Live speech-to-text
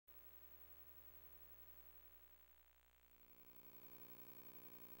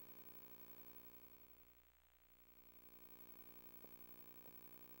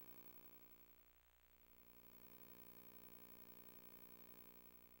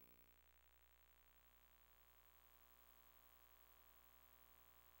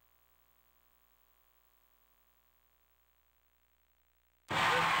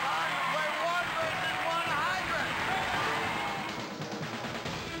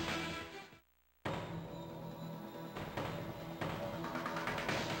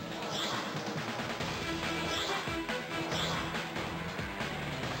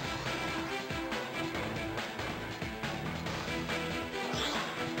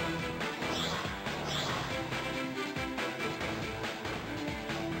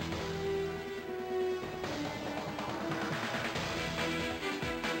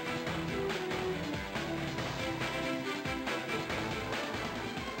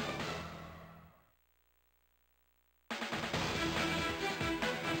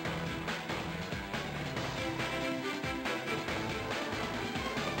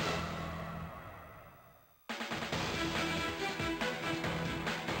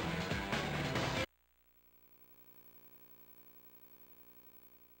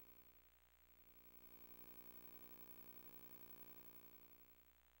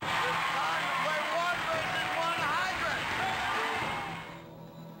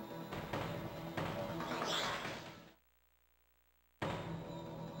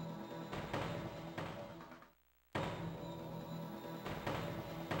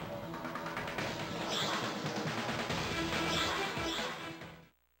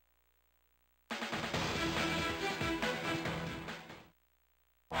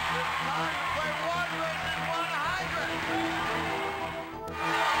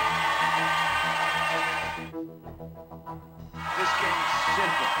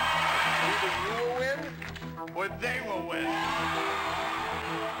Either you will win, or they will win.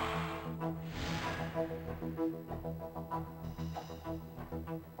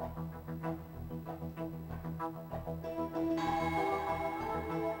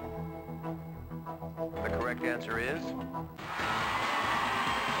 The correct answer is...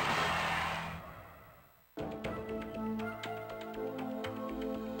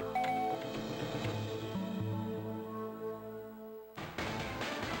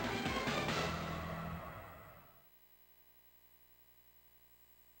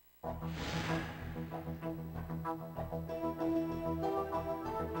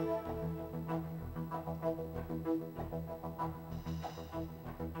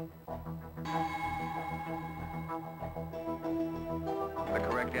 The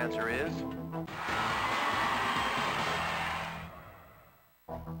correct answer is...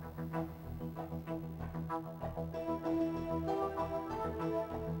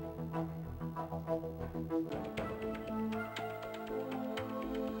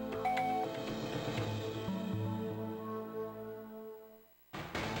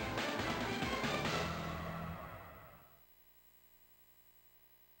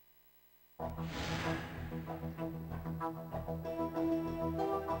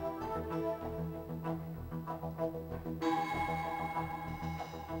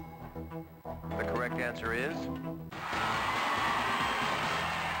 The correct answer is...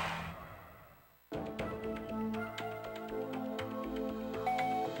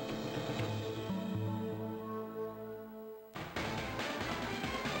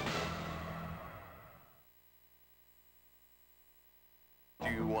 Do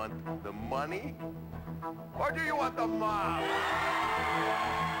you want the money? Or do you want the mob?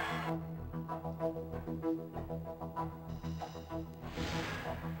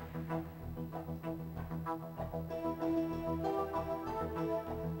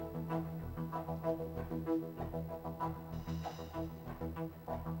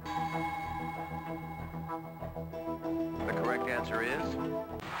 The correct answer is...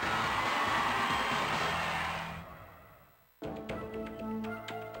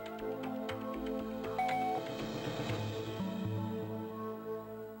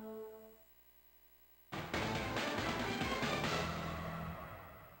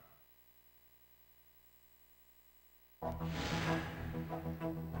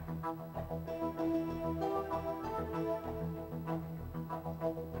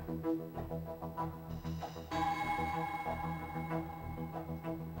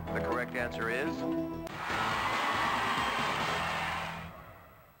 The correct answer is...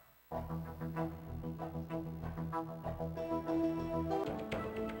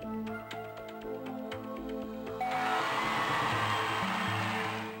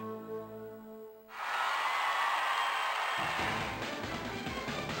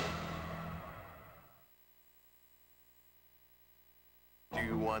 Do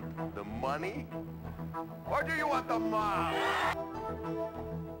you want the money? Or do you want the mob?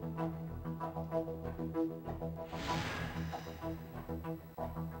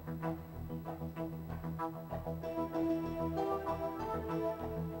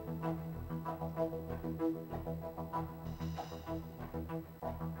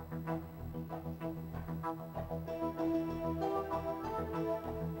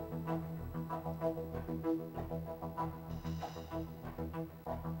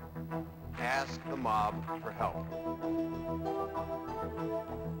 Ask the mob for help.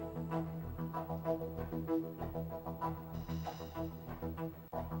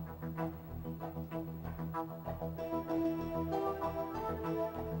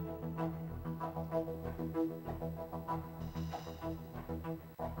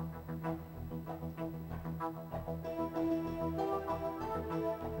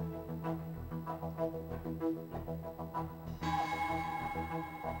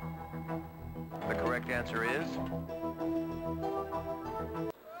 The correct answer is...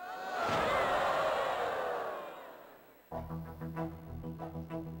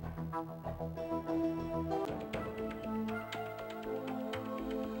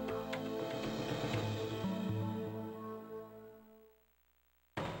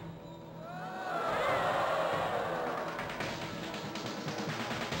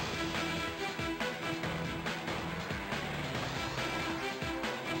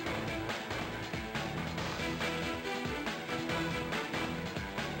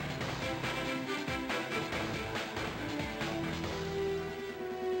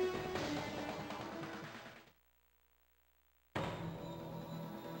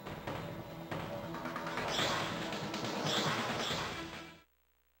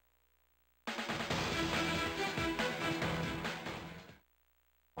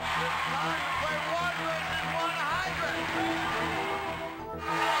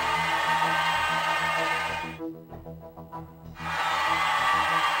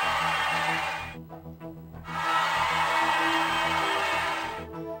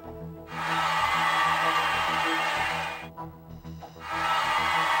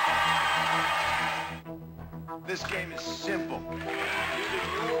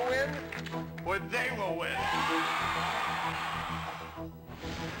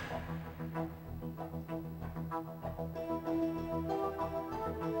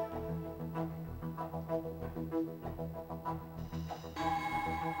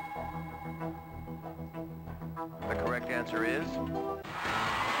 answer is...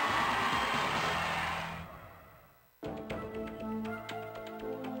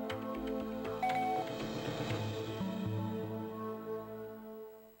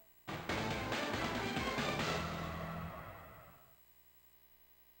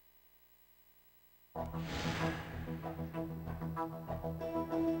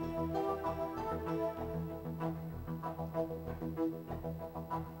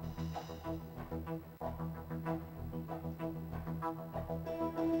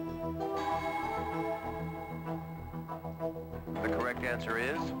 The correct answer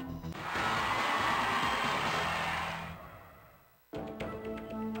is...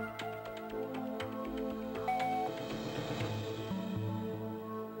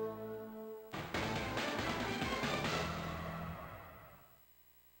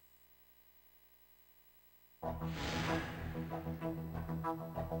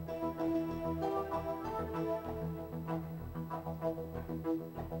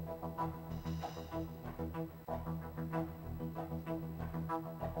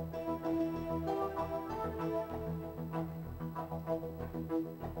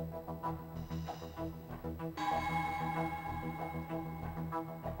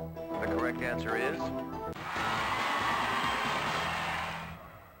 The correct answer is...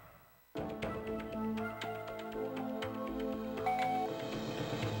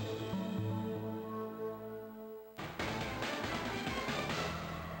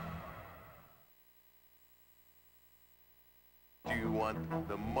 Do you want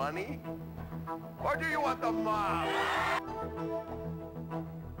the money? Or do you want the mob?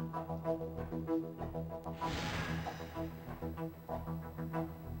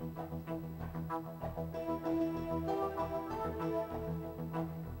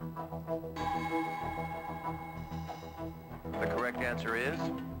 The correct answer is...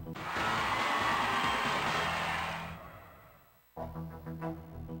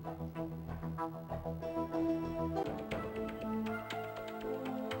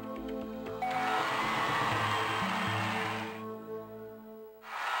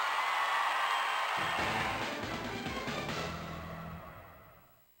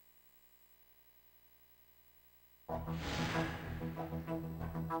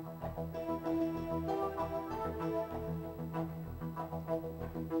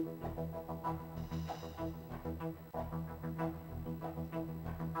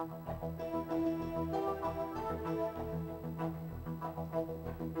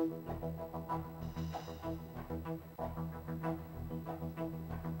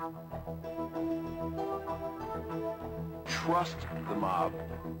 Trust the mob.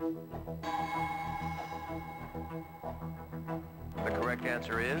 The correct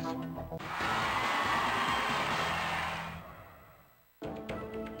answer is...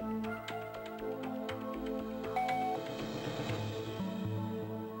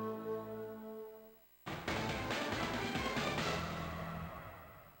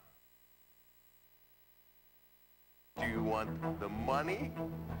 Do you want the money?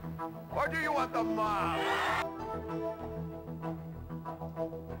 Or do you want the mob?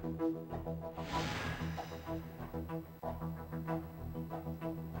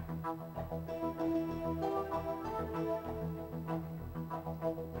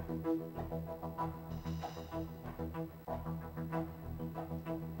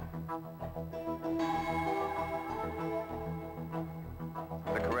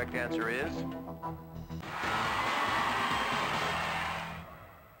 The correct answer is...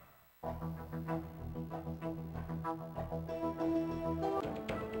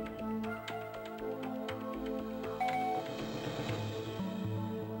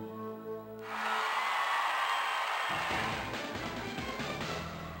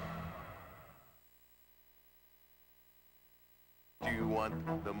 Do you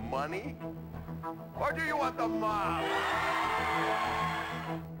want the money? Or do you want the mob?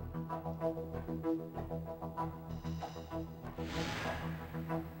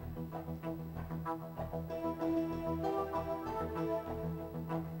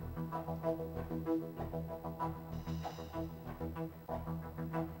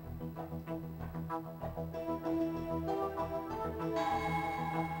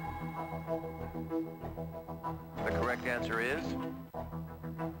 The correct answer is...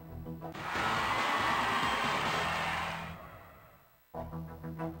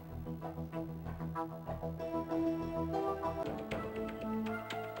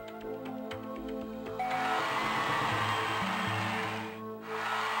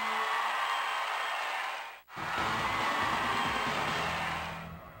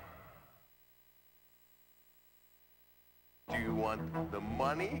 Do you want the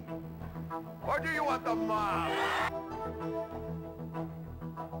money? Or do you want the mob? The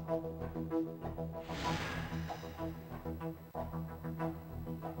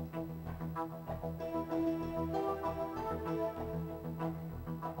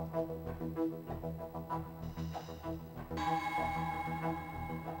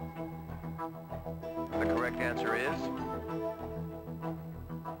correct answer is...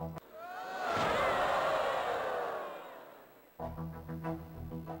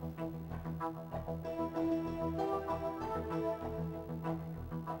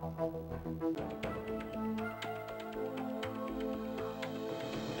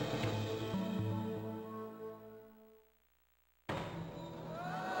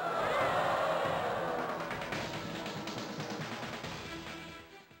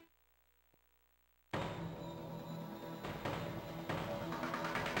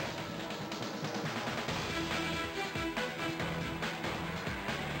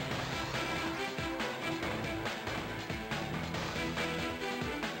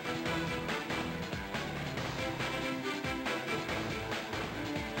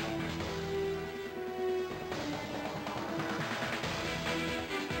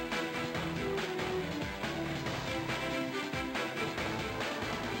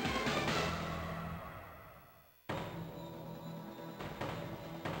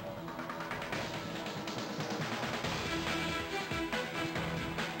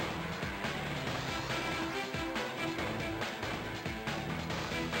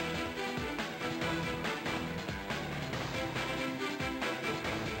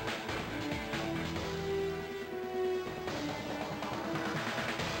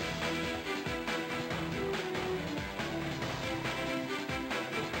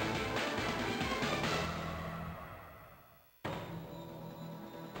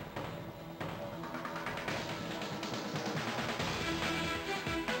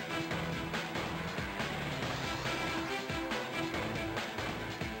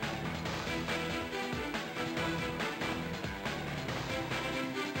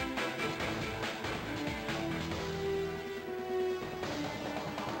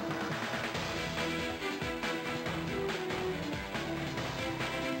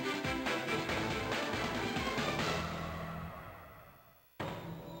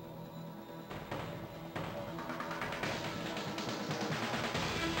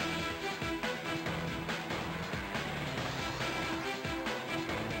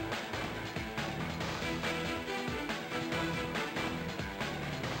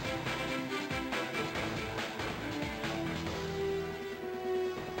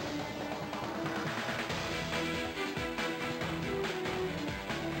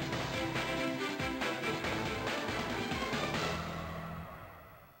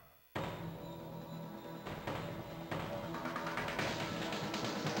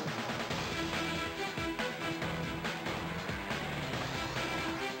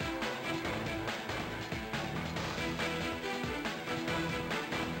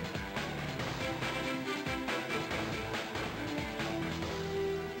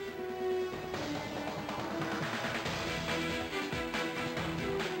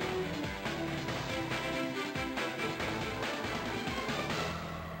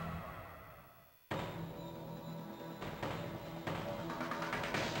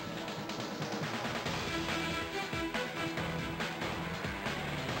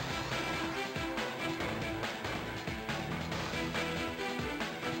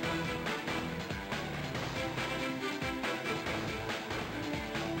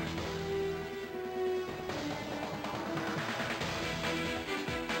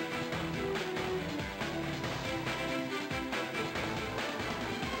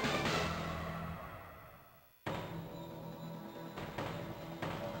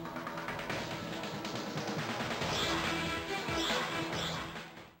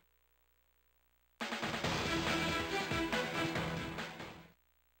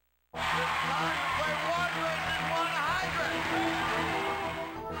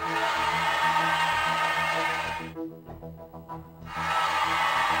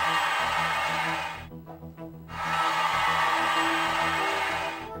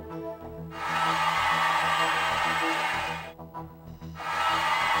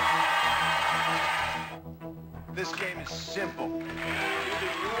 This game is simple.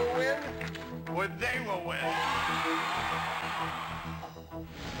 Either you will win, or they will win.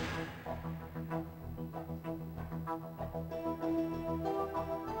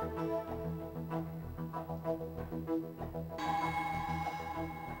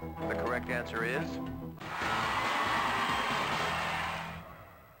 The correct answer is...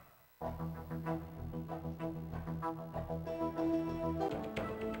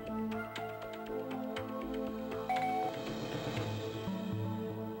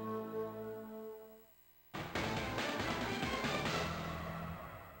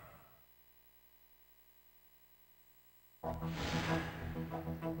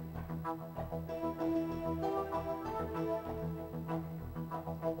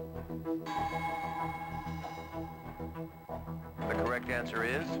 The correct answer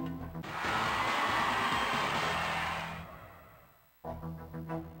is...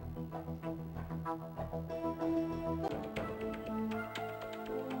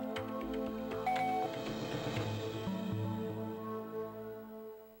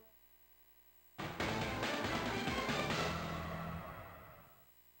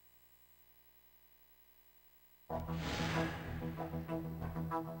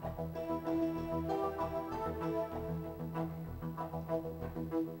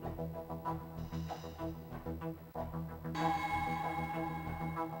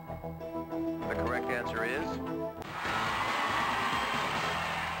 The correct answer is...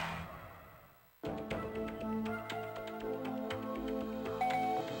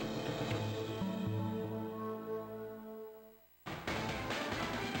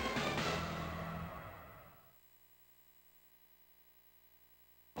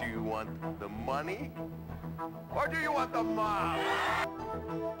 Do you want the money? Or do you want the mob?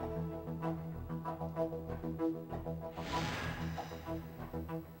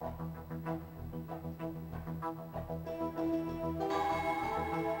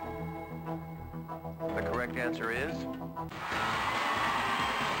 The correct answer is...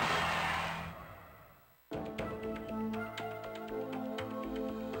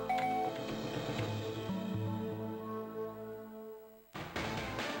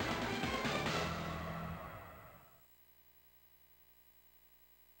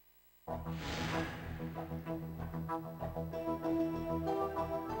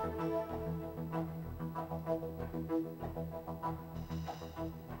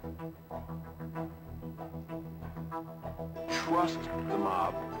 Trust the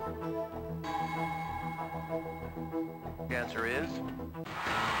mob. The answer is...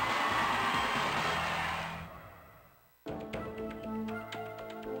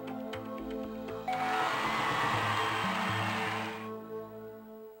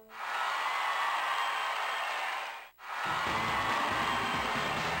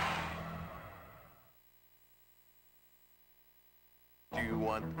 Do you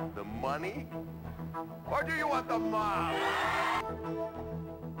want the money? Or do you want the mob?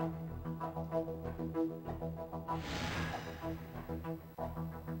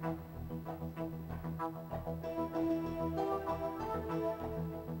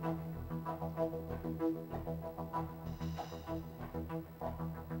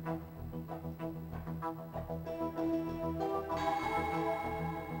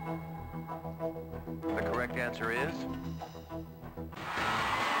 The correct answer is...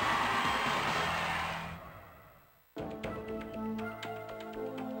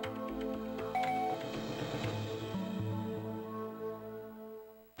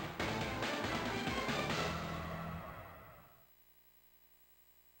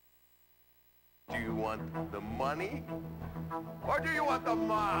 Do you want the money? Or do you want the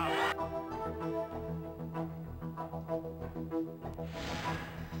mob?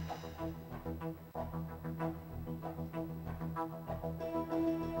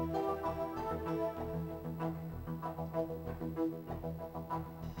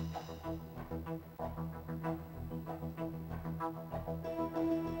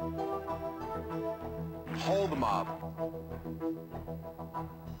 Hold the mob.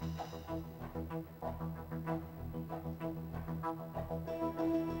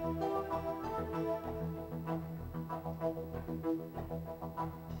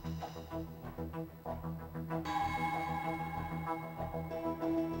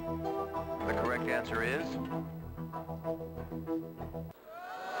 The correct answer is...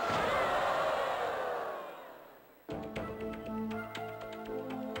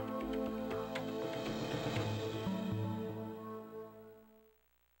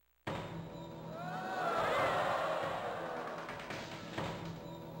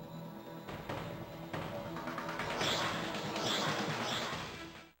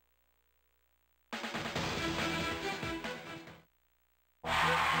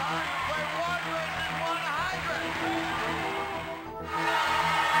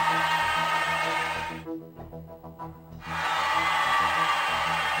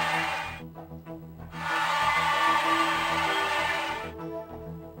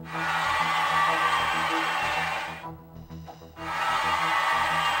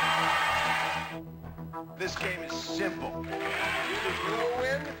 This game is simple. Either you will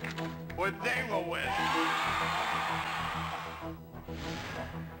win, or they will win.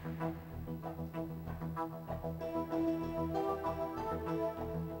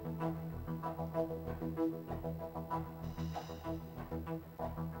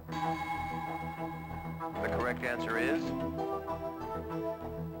 The correct answer is...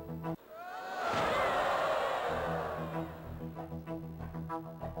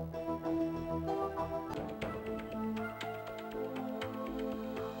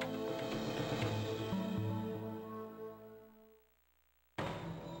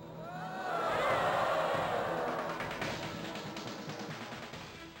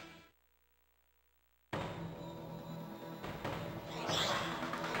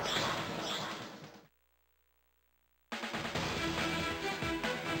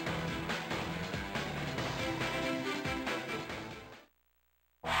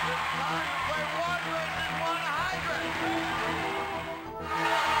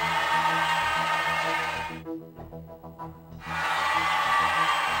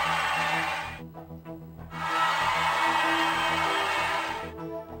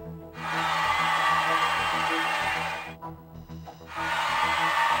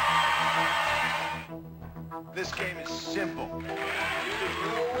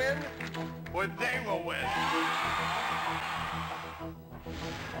 or they will win.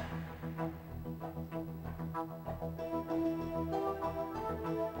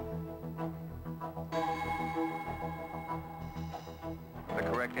 The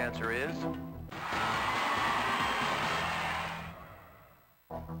correct answer is...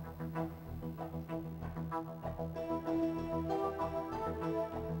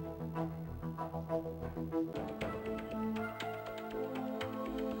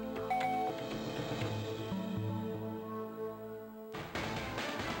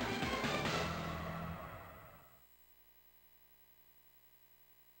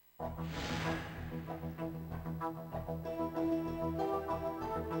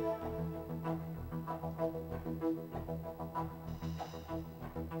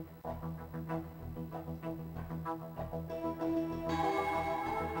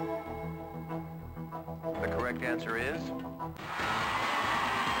 The correct answer is...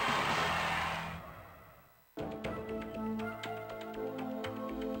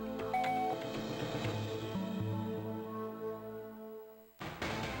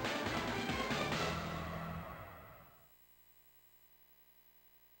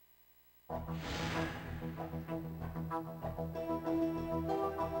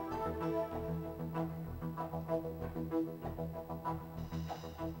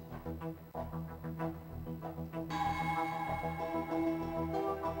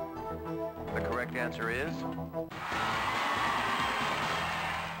 The correct answer is...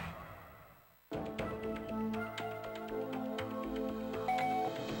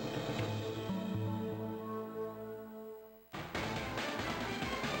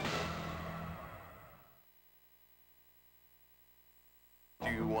 Do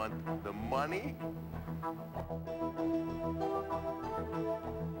you want the money?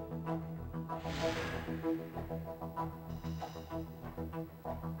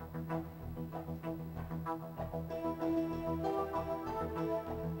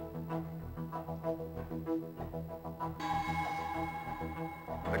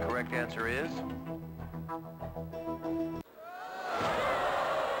 The correct answer is...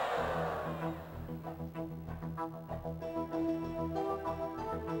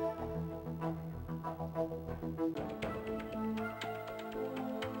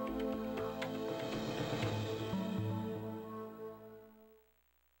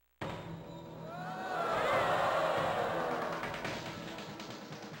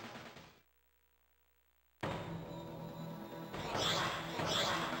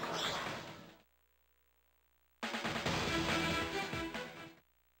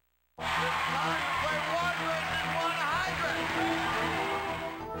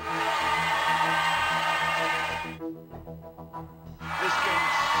 This game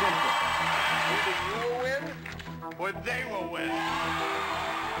is simple. Either you will win, or they will win.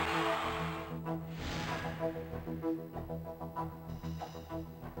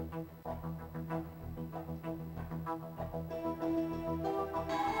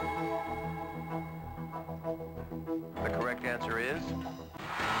 The correct answer is...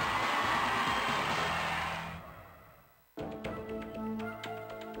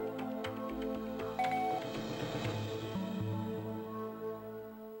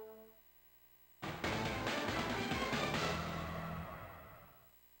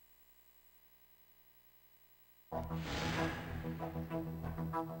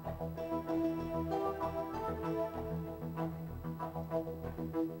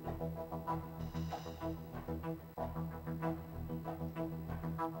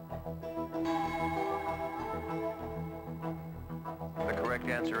 The correct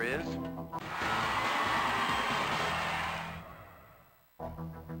answer is...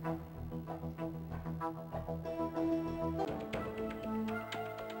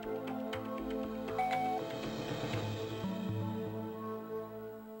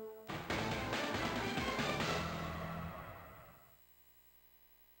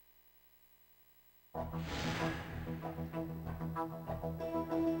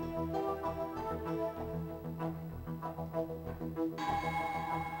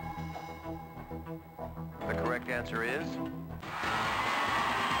 The correct answer is...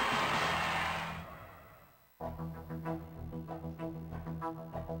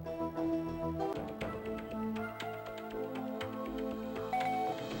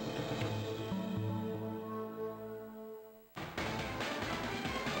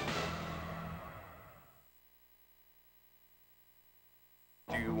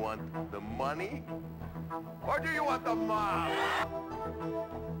 Do you want the money? Or do you want the mob?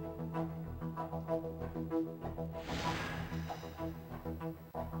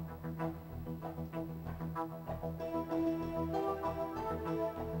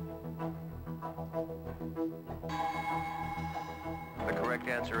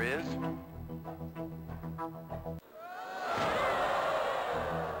 correct answer is...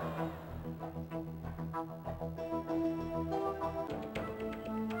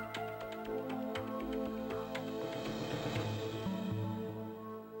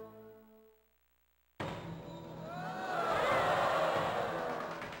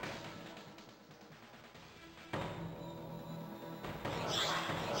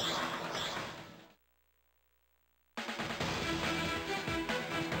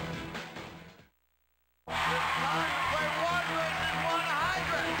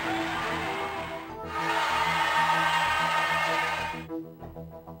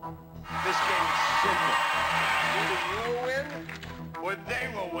 This game is simple. Either you will win, or they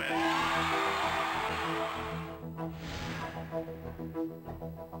will win.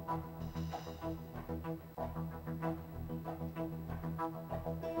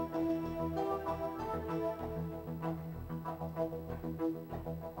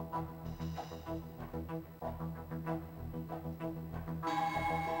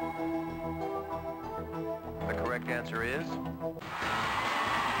 The correct answer is...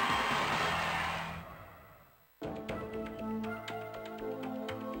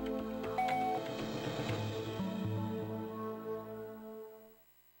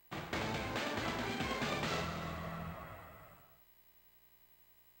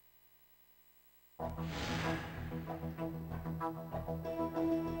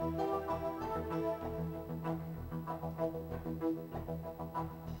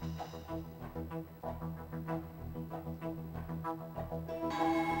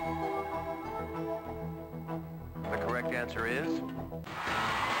 The correct answer is...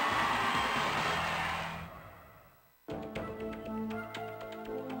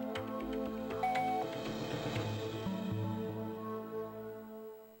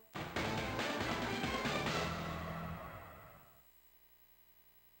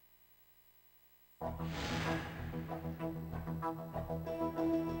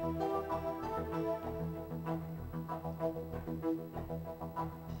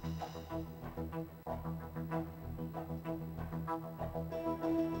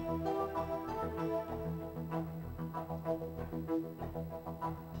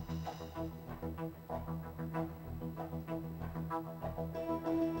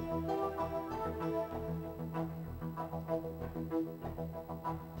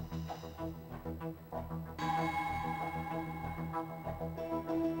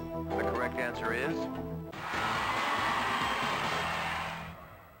 The correct answer is...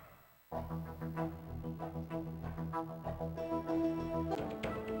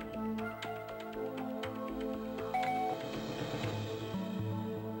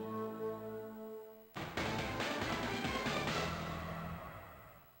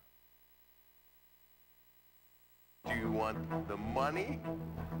 Do you want the money?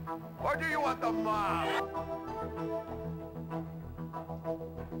 Or do you want the mob?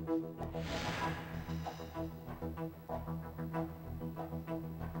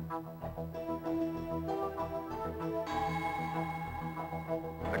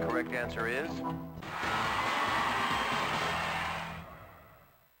 The correct answer is...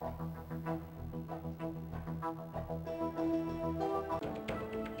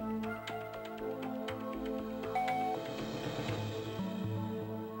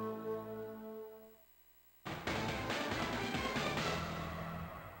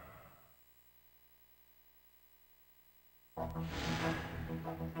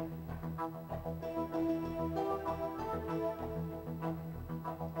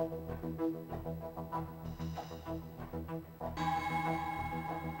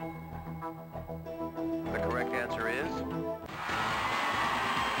 The correct answer is...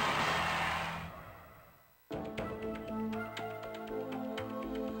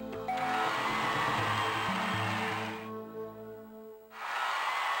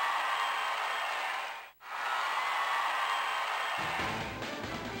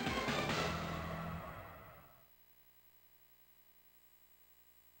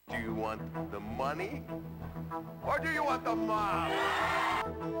 Do you want the money? Or do you want the mob?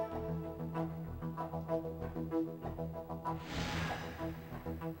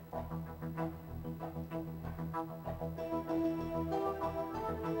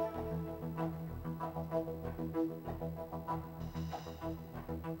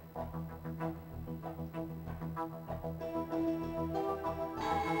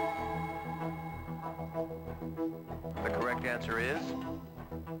 The correct answer is...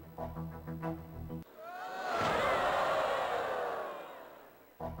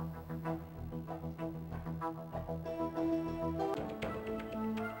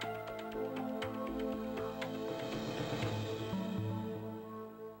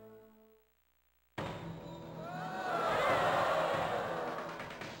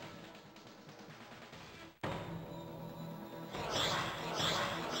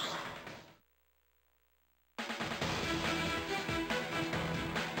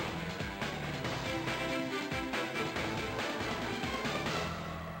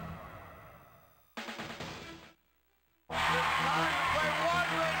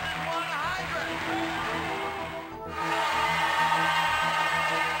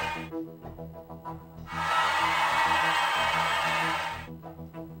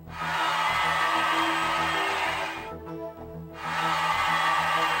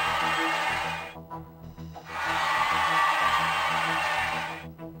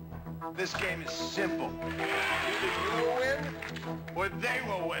 This game is simple. Either you will win, or they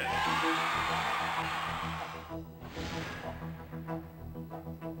will win.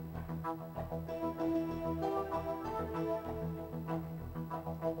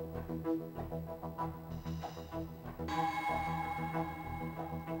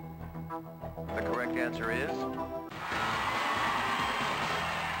 The correct answer is...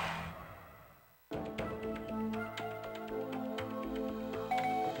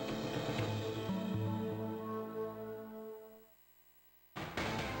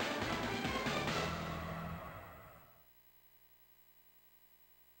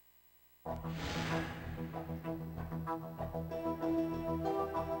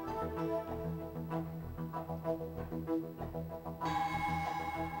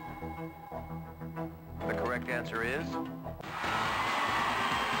 The correct answer is...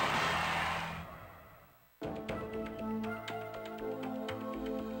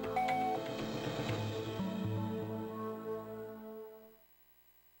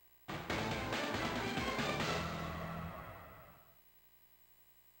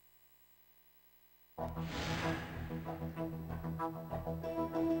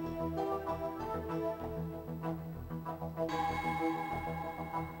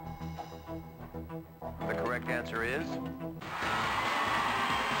 The correct answer is...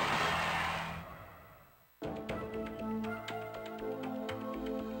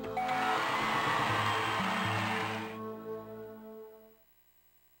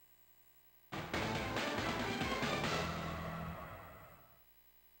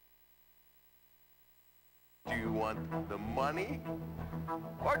 Do you want the money?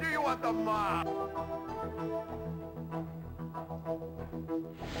 Or do you want the mob?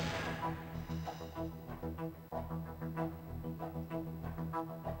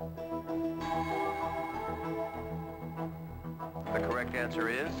 The correct answer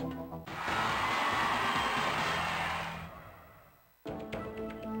is...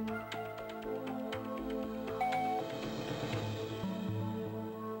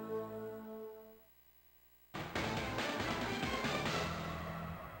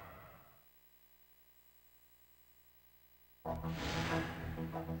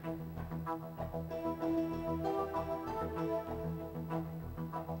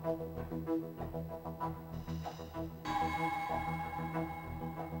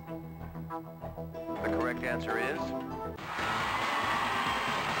 The correct answer is...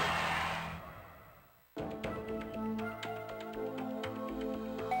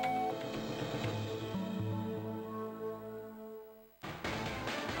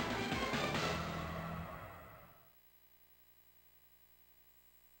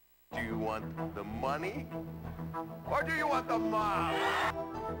 Do you want the money? Or do you want the mob?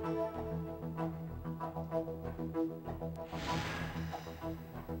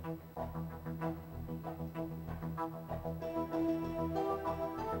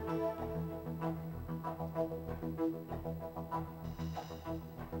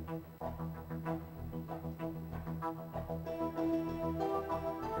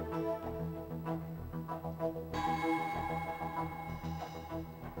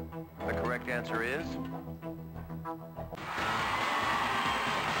 The correct answer is...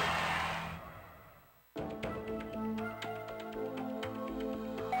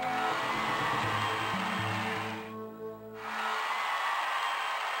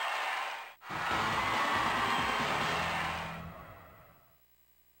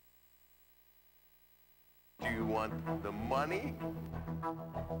 Do you want the money?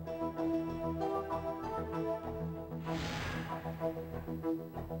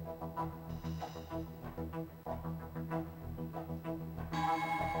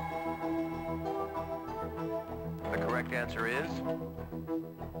 The correct answer is...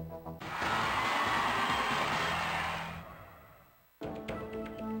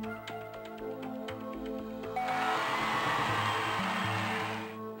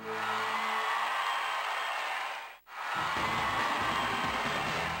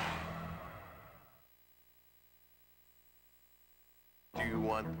 Do you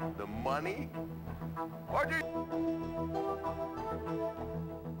want the money? Or do you...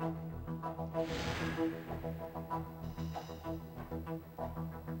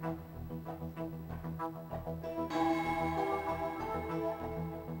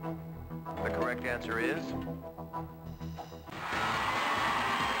 The correct answer is...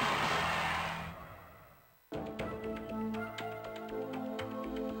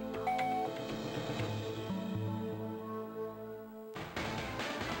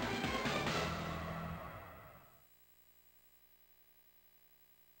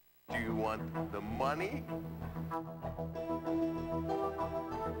 Do you want the money?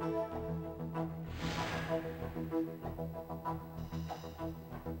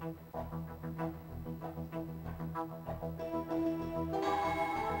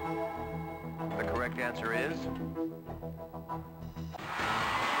 The correct answer is...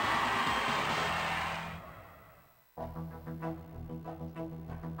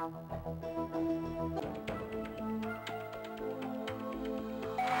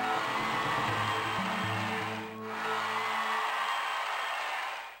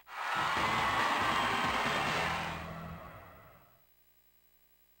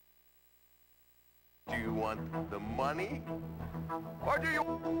 Do you want the money? Or do you...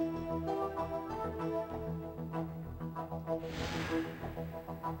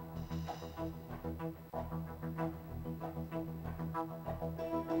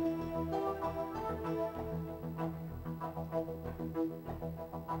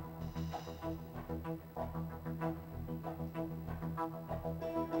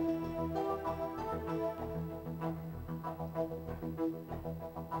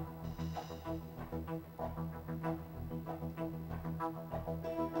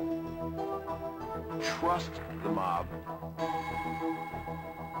 Trust the mob.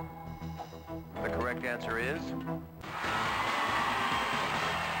 The correct answer is...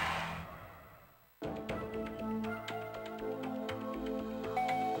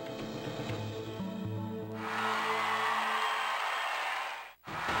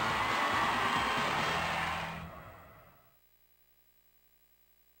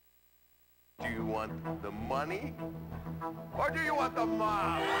 Do you want the money? Or do you want the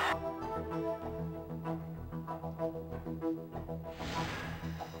mob?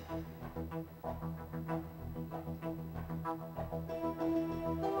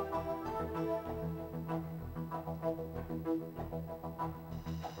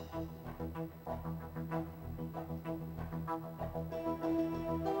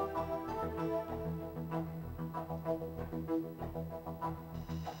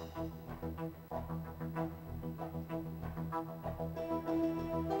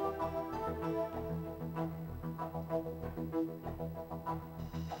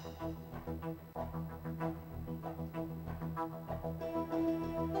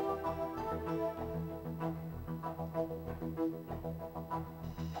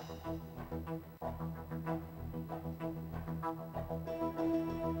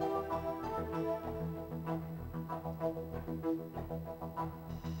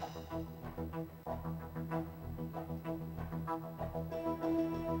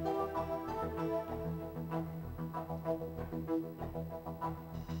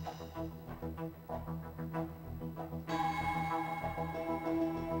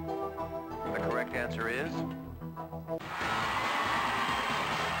 The correct answer is...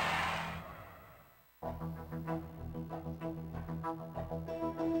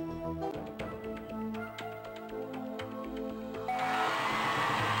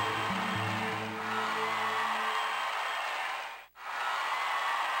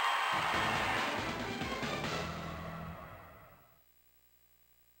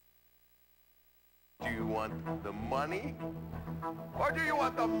 Do you want the money? Or do you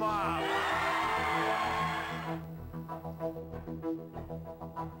want the mob?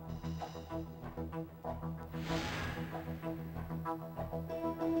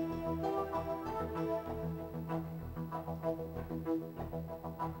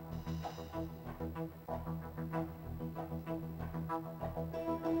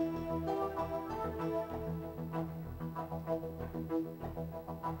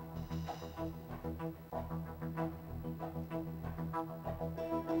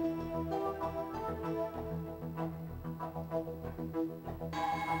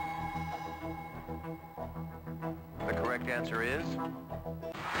 The correct answer is...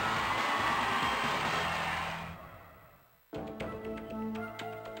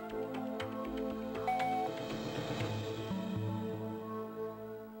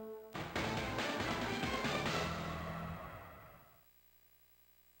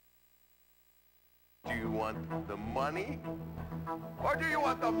 Do you want the money? Or do you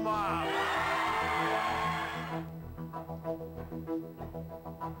want the mob?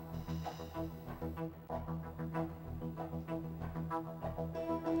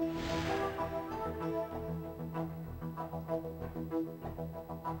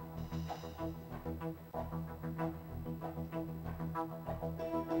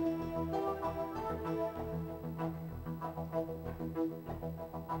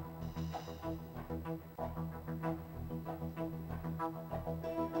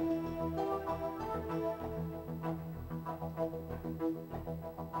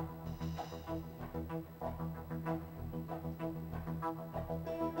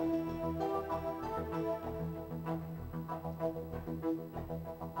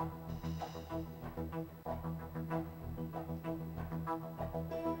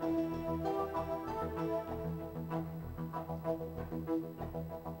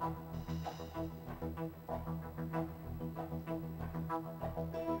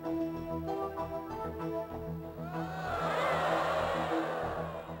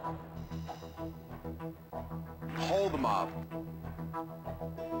 Hold the mob.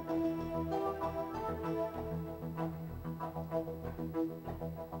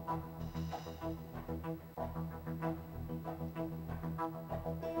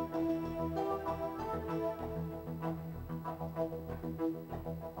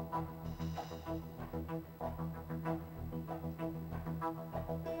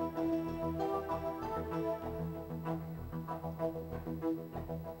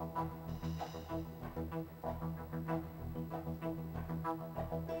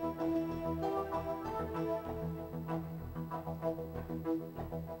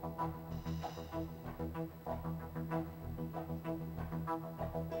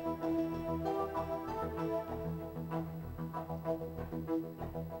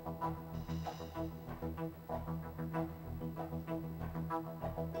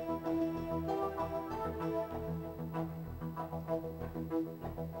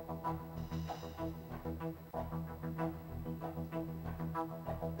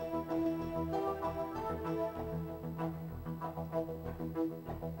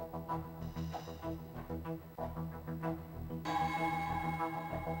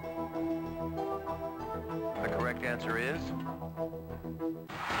 The correct answer is...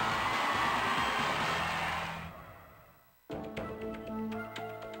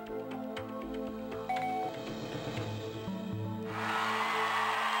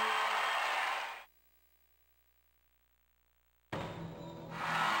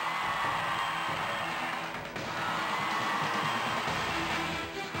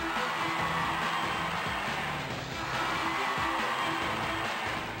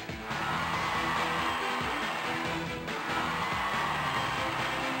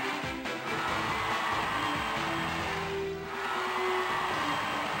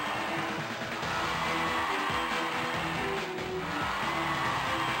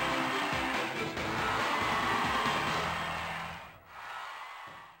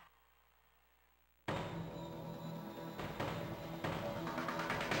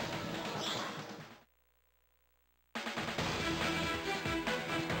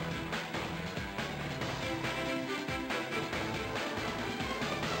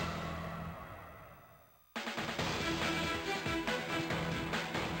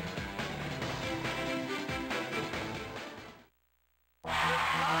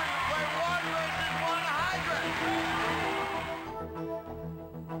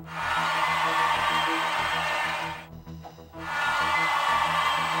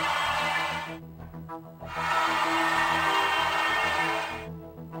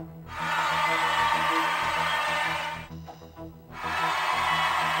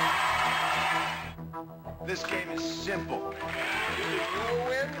 This game is simple. Either you will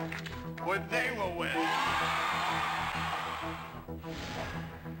win, or they will win.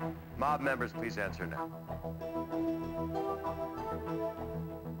 Mob members, please answer now.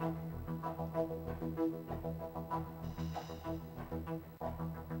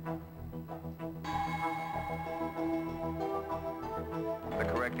 The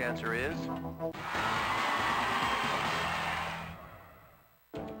correct answer is...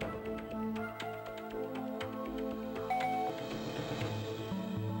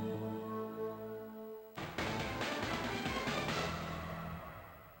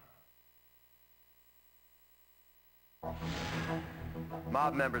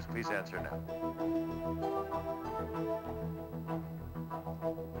 Mob members, please answer now.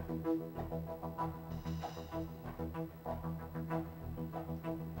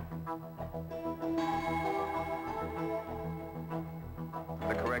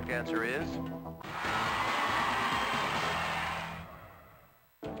 The correct answer is...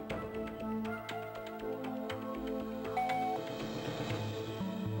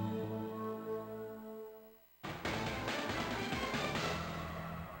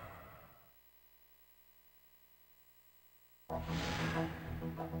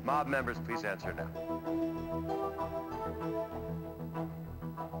 Mob members, please answer now.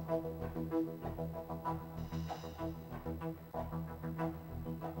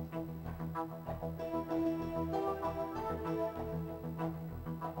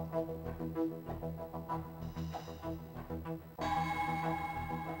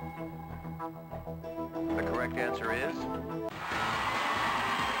 The correct answer is...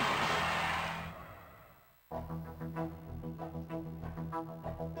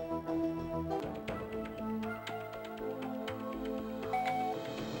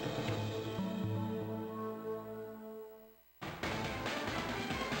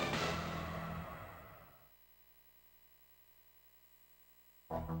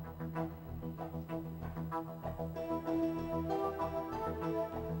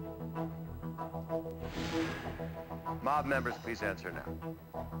 Mob members, please answer now.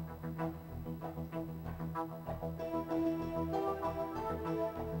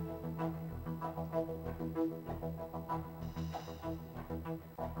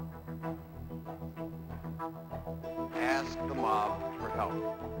 Ask the mob for help.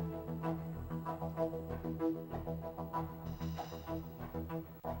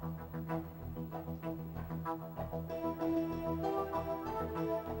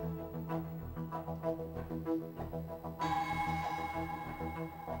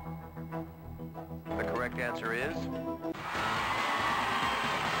 The correct answer is...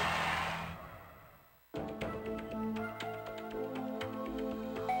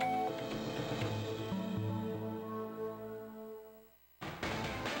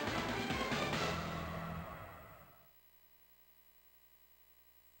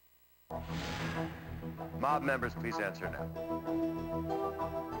 Mob members, please answer now.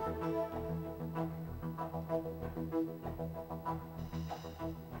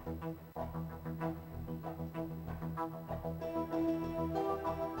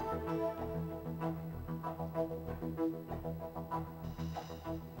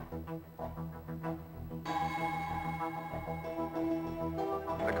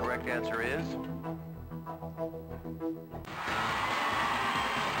 The correct answer is...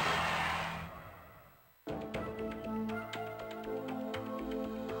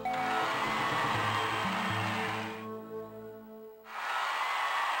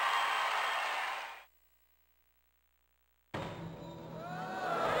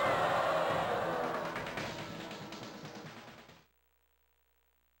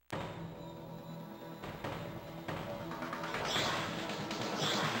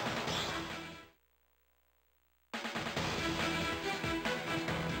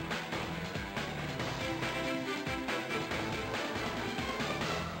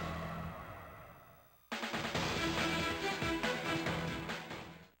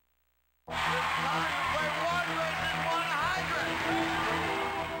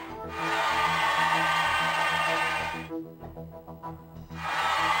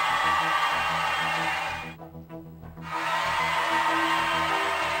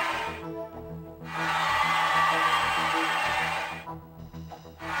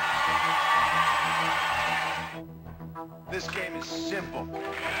 This game is simple.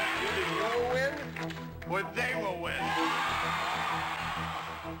 Either you will win, or they will win.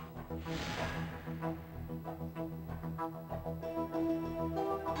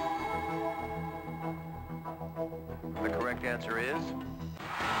 The correct answer is...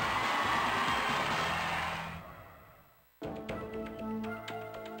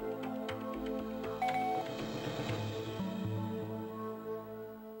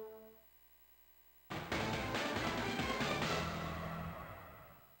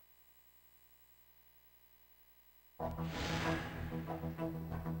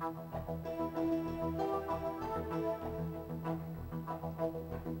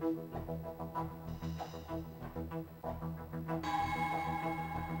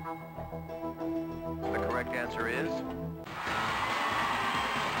 The correct answer is...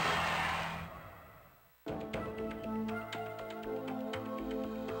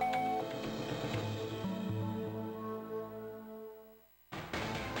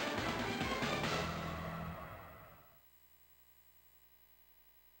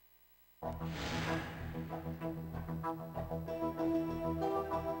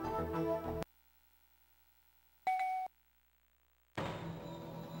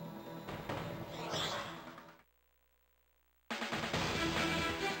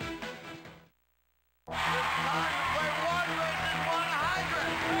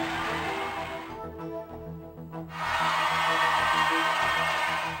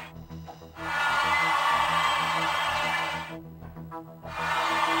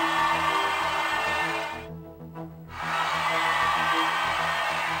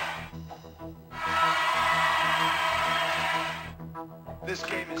 This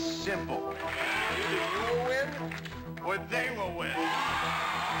game is simple. Either you will win, or they will win.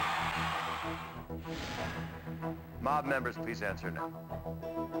 Mob members, please answer now.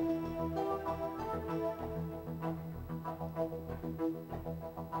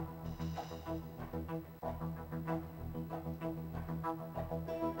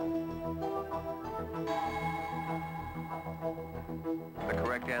 The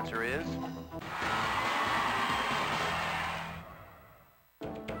correct answer is...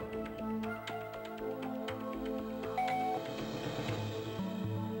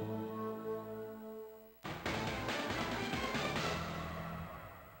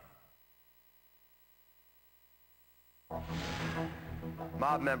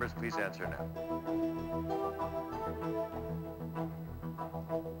 Mob members, please answer now.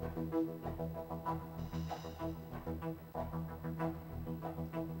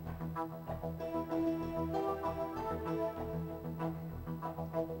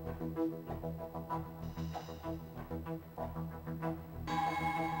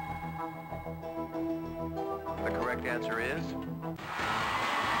 The correct answer is...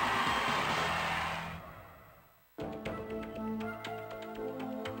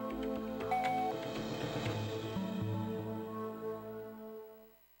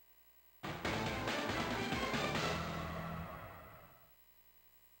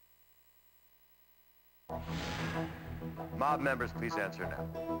 Mob members, please answer now.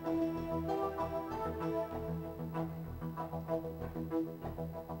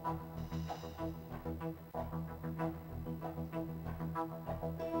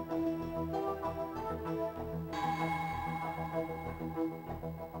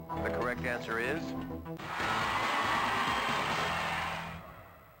 The correct answer is...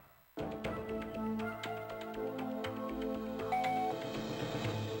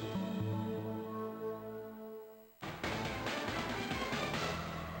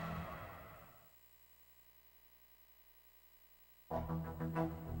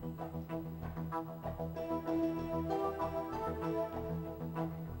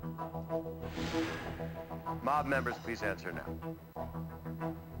 Mob members, please answer now.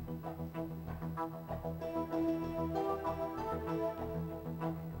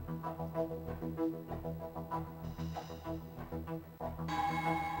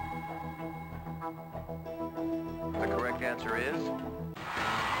 The correct answer is...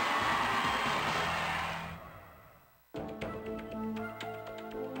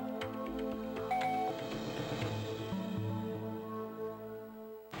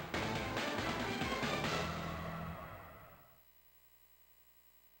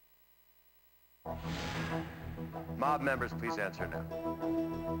 Mob members, please answer now.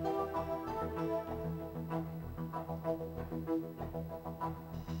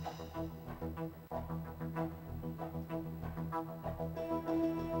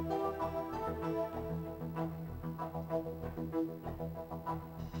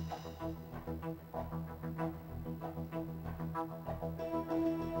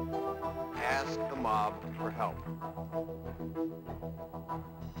 Ask the mob for help.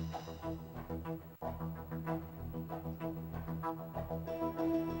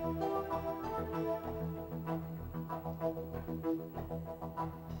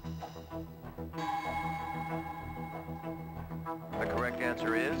 The correct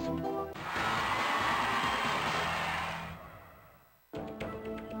answer is...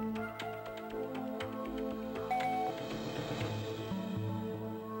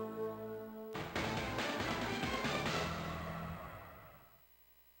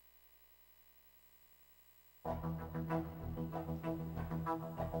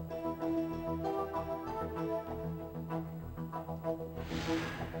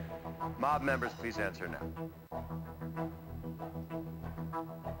 Mob members, please answer now.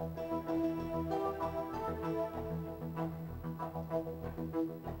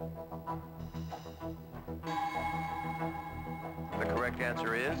 The correct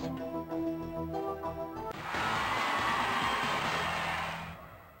answer is...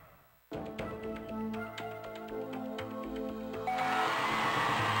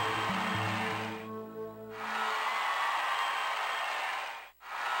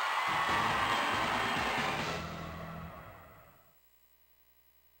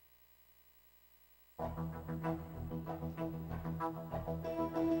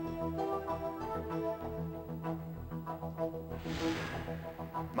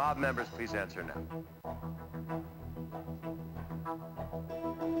 Mob members, please answer now.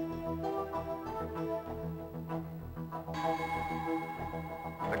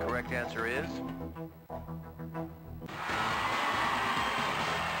 The correct answer is...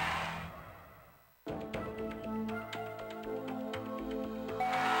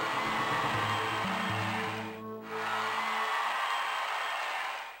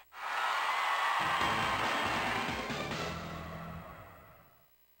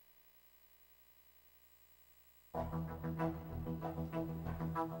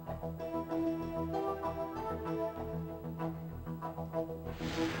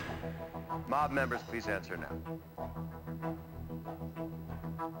 Mob members, please answer now.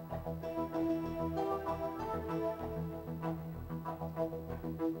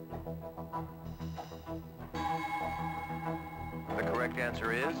 The correct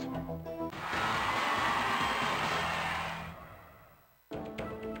answer is...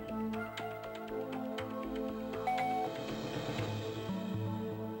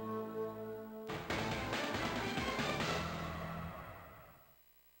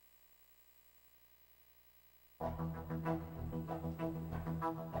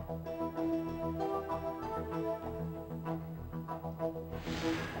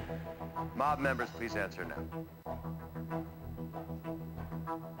 Mob members, please answer now.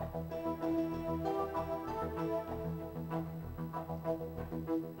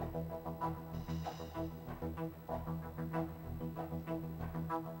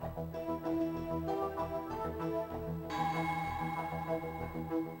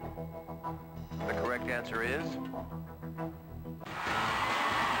 The correct answer is...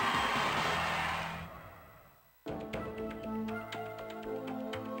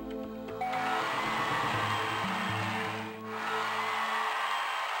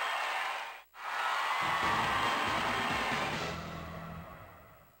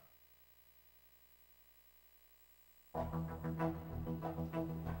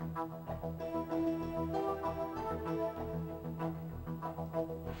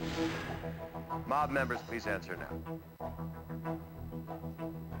 Mob members, please answer now.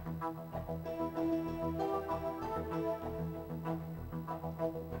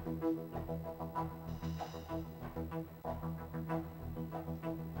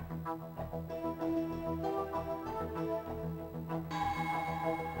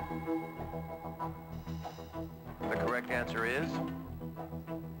 The correct answer is...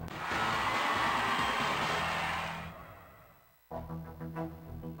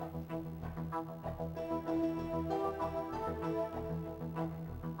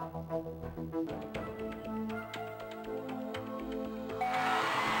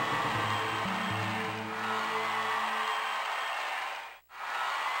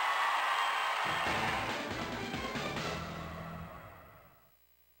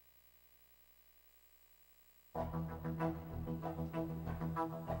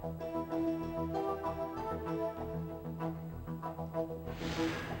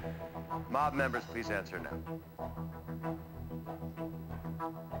 Mob members, please answer now.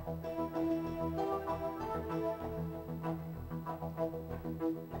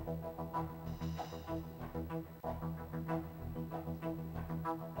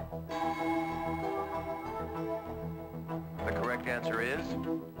 The correct answer is...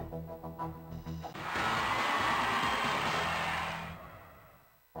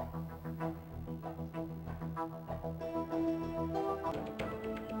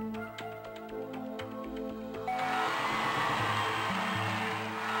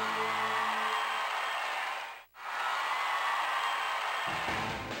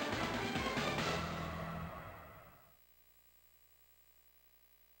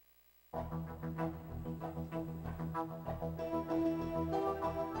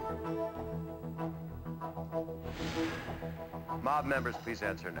 Mob members, please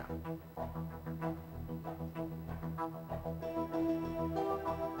answer now.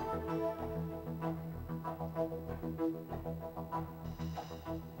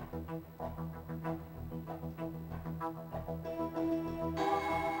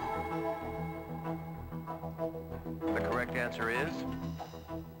 The correct answer is...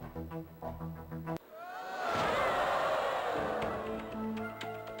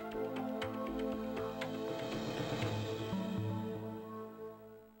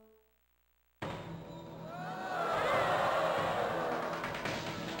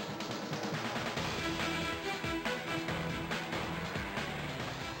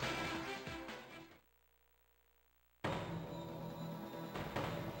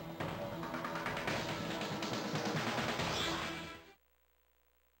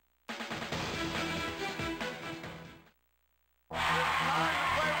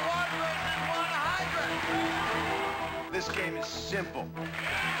 This game is simple.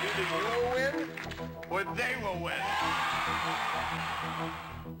 Either you will win, or they will win.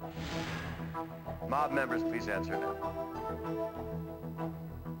 Mob members, please answer now.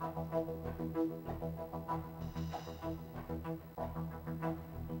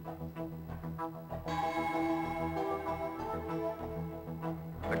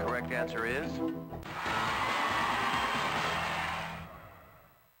 The correct answer is...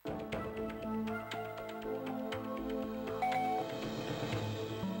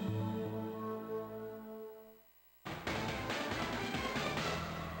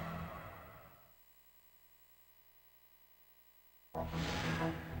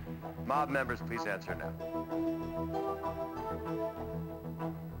 Mob members, please answer now.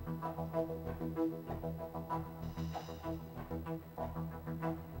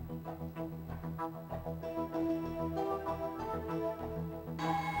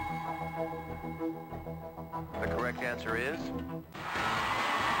 The correct answer is...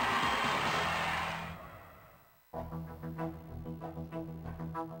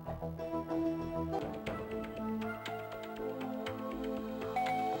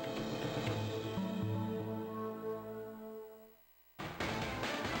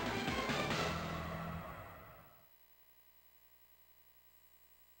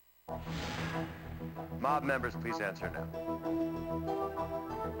 Mob members, please answer now.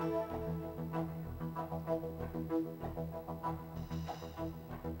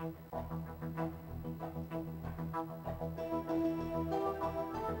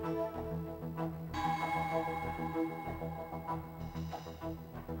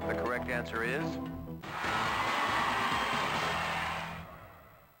 The correct answer is...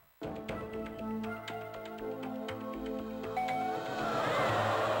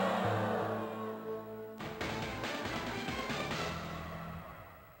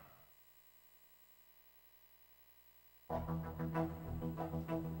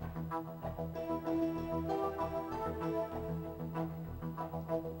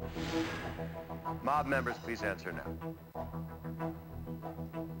 Mob members, please answer now.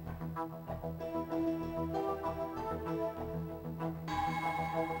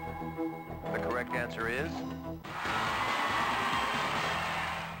 The correct answer is...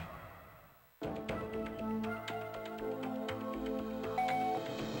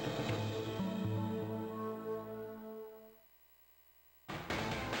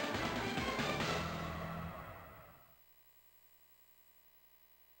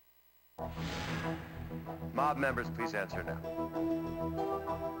 Mob members, please answer now.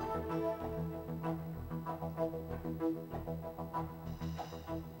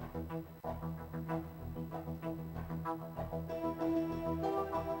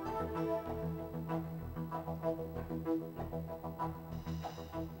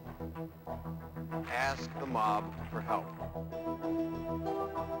 Ask the mob for help.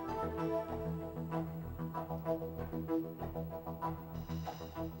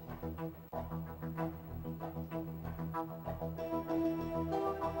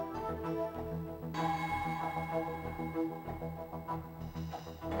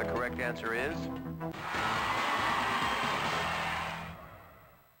 The correct answer is...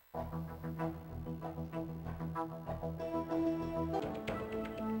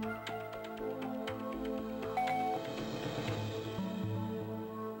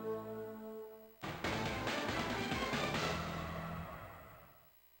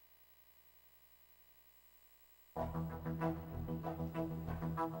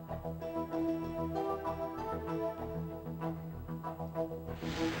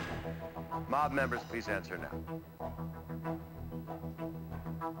 Mob members, please answer now.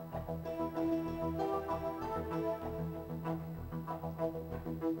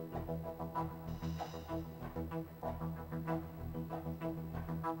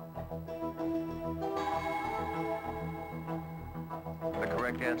 The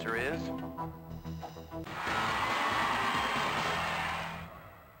correct answer is...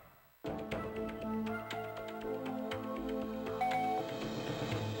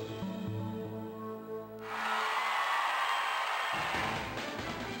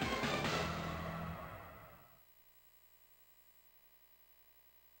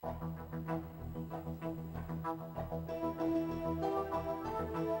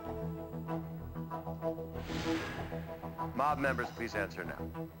 Mob members, please answer now.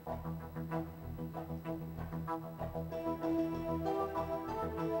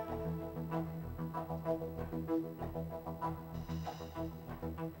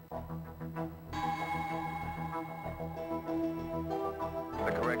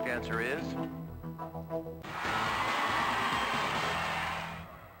 The correct answer is...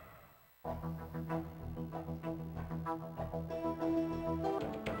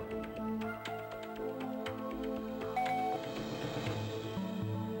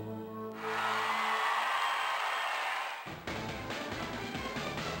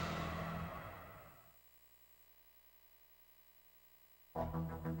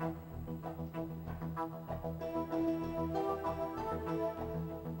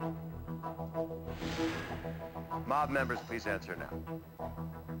 Mob members, please answer now.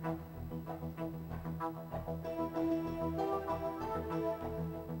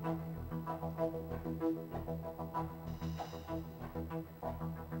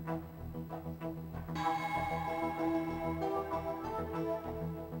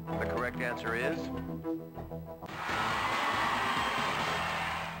 The correct answer is...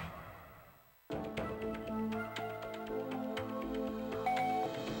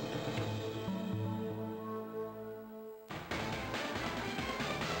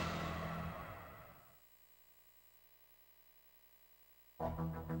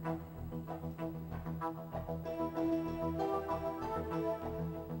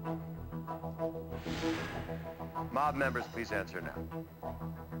 Mob members, please answer now.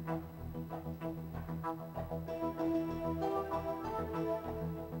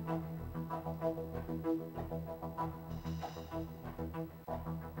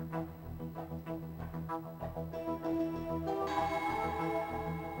 The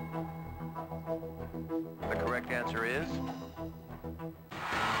answer is...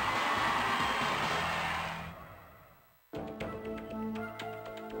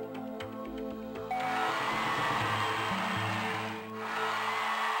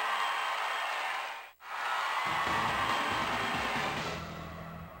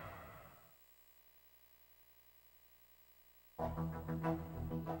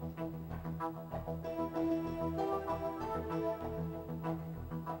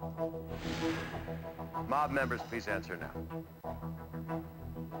 Mob members, please answer now.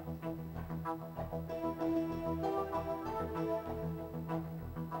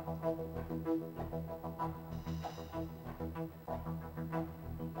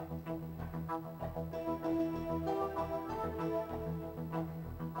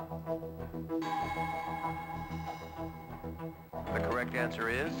 The correct answer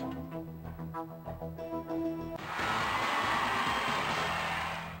is...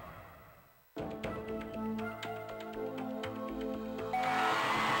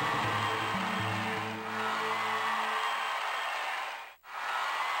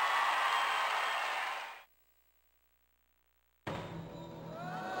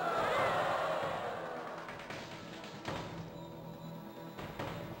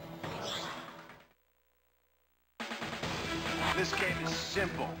 This game is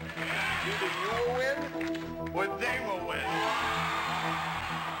simple. Either you will win, or they will win.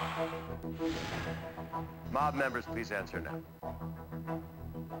 Mob members, please answer now.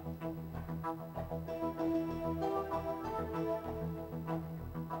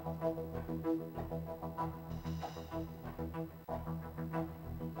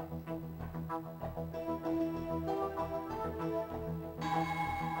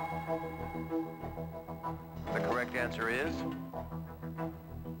 The correct answer is...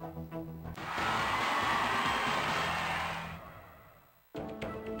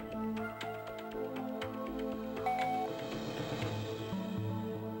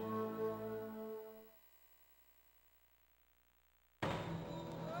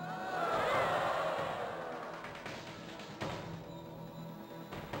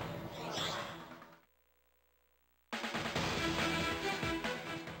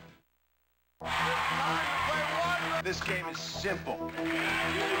 This game is simple. Either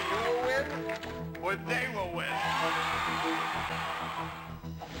you will win, or they will win.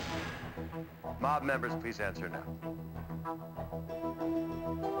 Mob members, please answer now.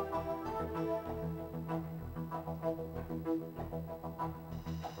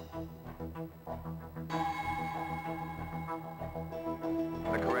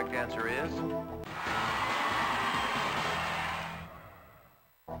 The correct answer is...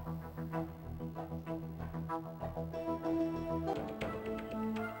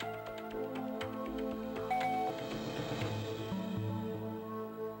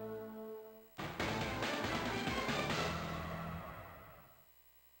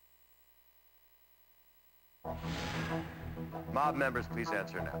 Mob members, please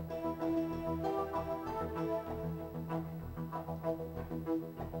answer now.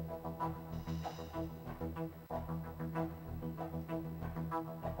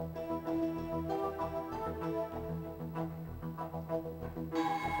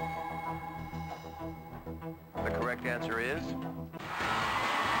 The correct answer is...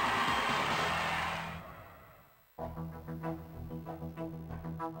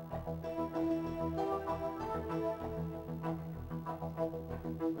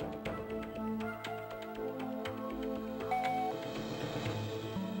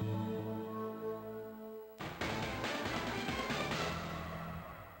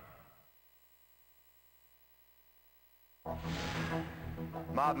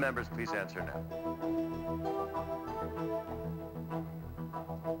 Mob members, please answer now.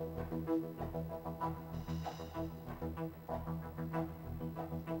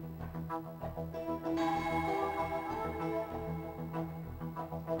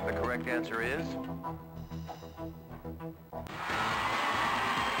 The correct answer is...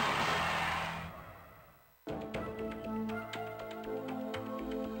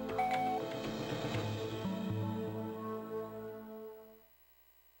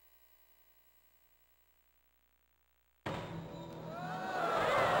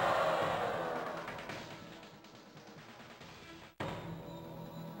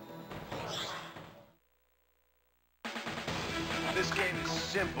 This game is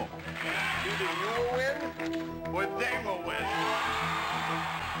simple. Either you will win, or they will win.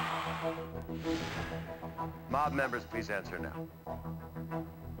 Mob members, please answer now.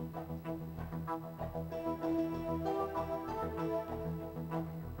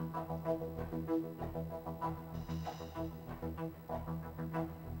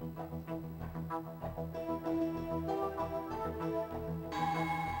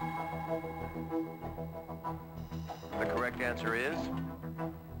 correct answer is...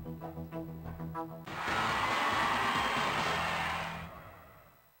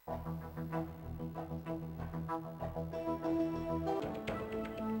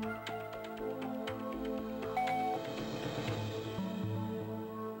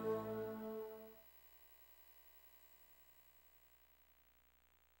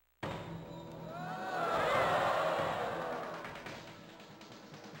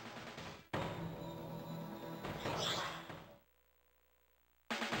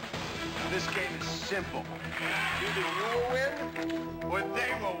 This game is simple. Either you will win, or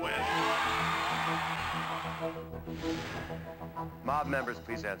they will win. Mob members,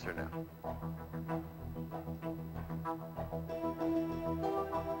 please answer now.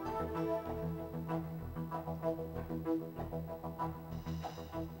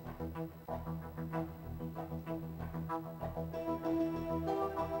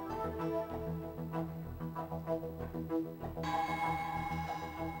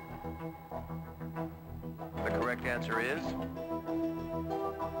 The correct answer is...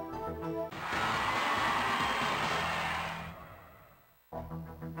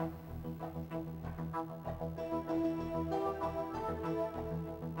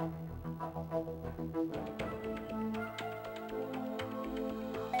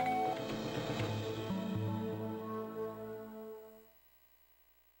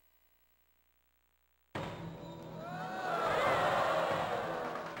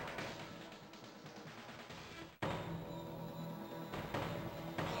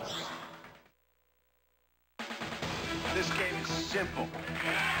 This game is simple.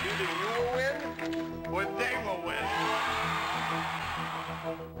 Either you will win, or they will win.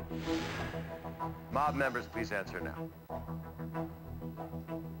 Mob members, please answer now.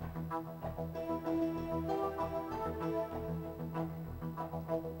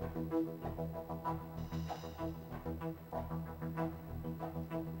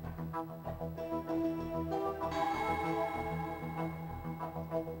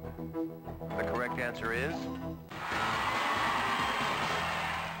 The correct answer is...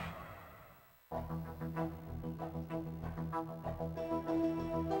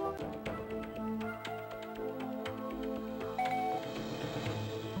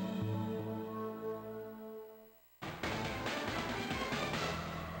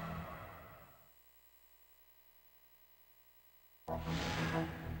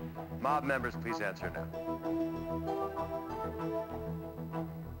 Mob members, please answer now.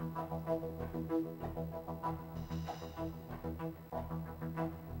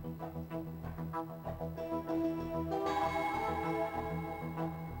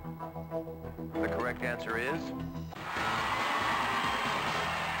 The correct answer is...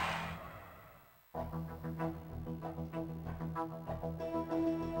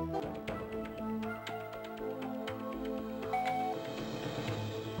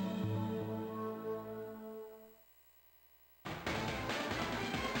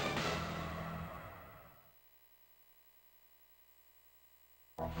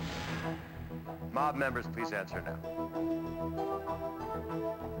 Mob members, please answer now.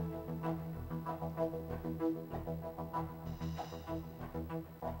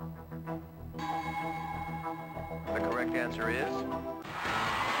 The correct answer is...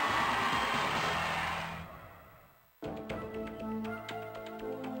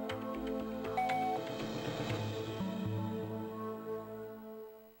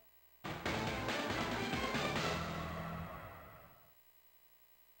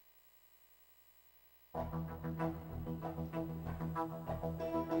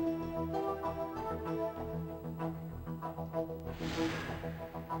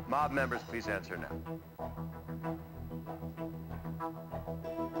 Mob members, please answer now.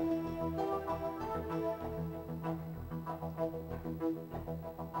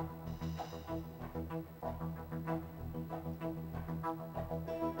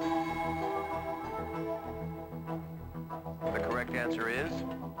 The correct answer is...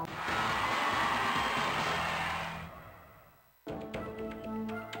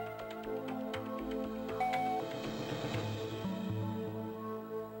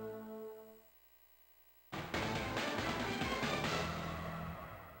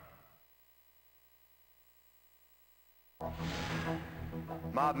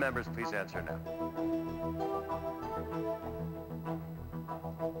 Mob members, please answer now.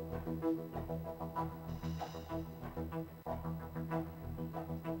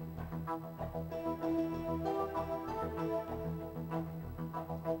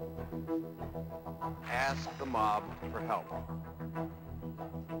 Ask the mob for help.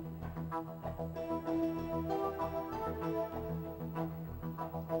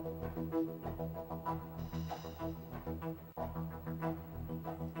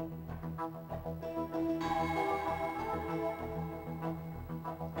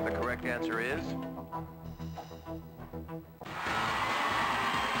 answer is...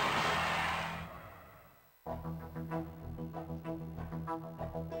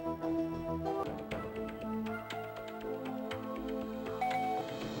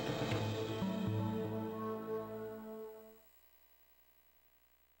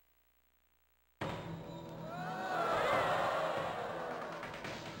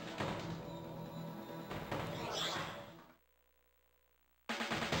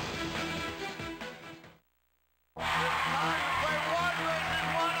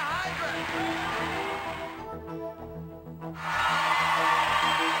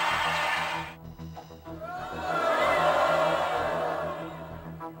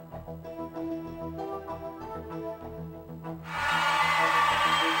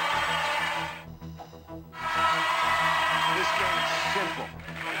 This game is simple.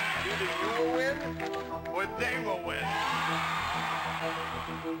 Either you will win, or they will win.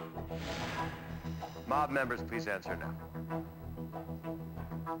 Mob members, please answer now.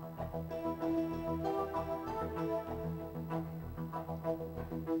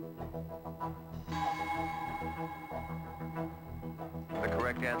 The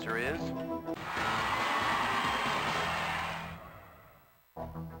correct answer is...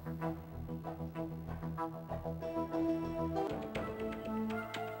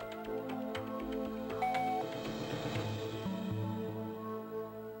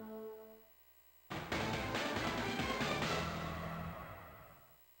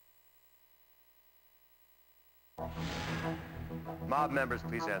 Mob members,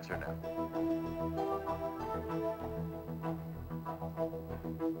 please answer now.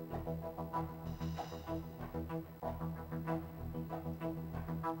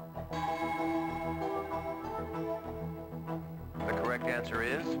 The correct answer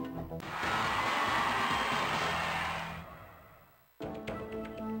is...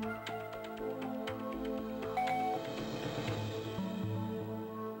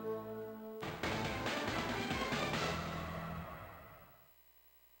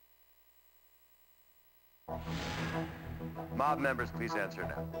 Mob members, please answer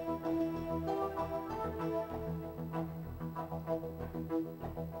now.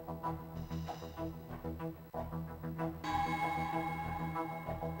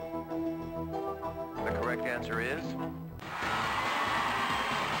 The correct answer is...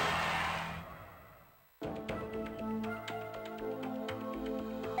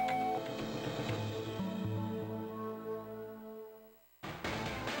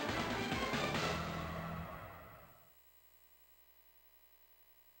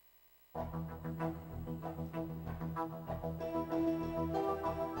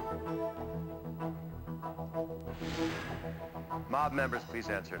 Mob members, please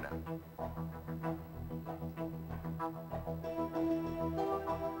answer now.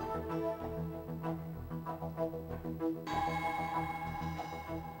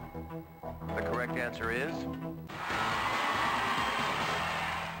 The correct answer is...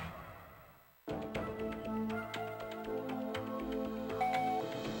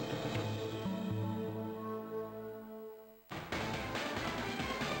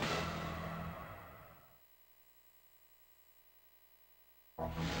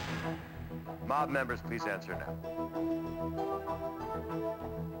 Mob members, please answer now.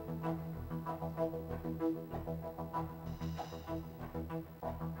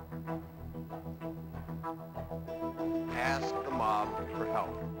 Ask the mob for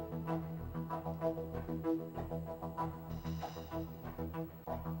help.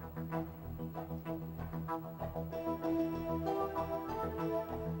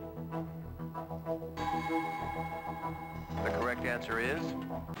 The correct answer is...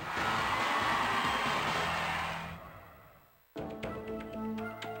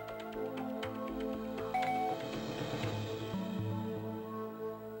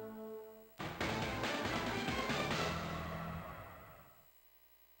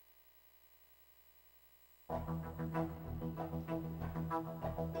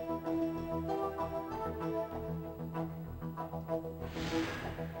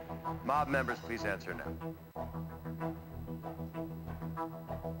 Mob members, please answer now.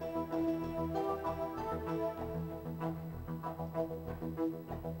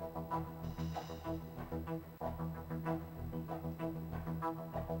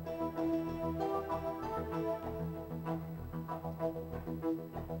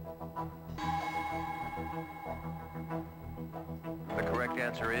 The correct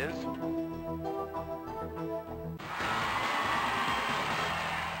answer is...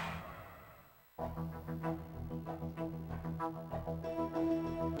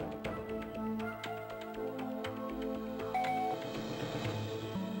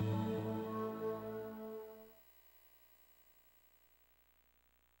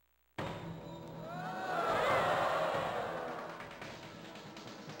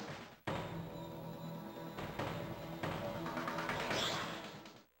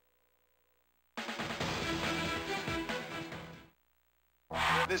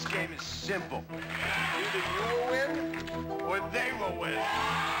 This game is simple. Either you will win, or they will win.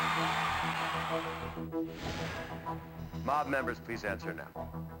 Mob members, please answer now.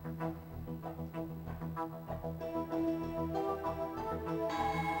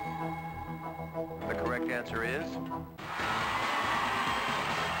 The correct answer is...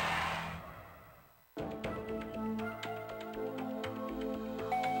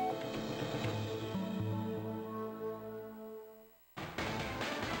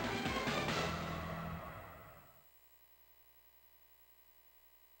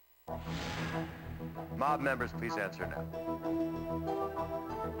 Mob members, please answer now.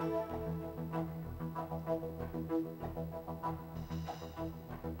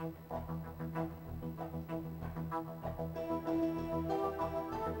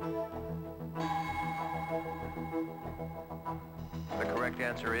 The correct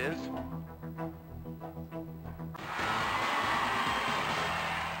answer is...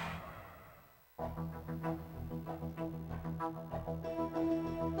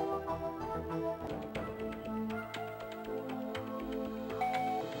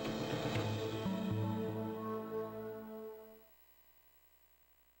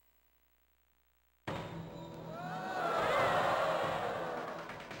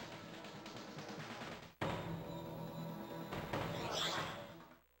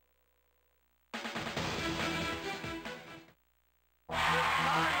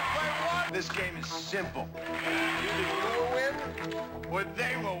 This game is simple. Either you will win, or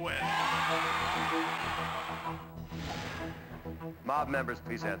they will win. Mob members,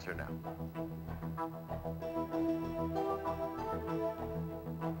 please answer now.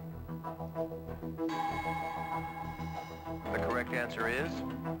 The correct answer is...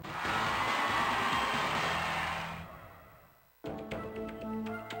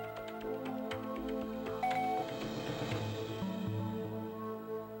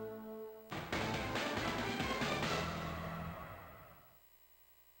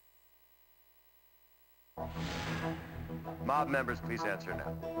 Mob members, please answer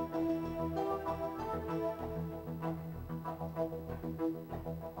now.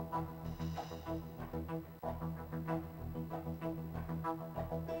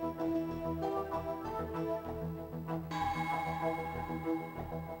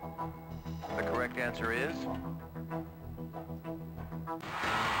 The correct answer is...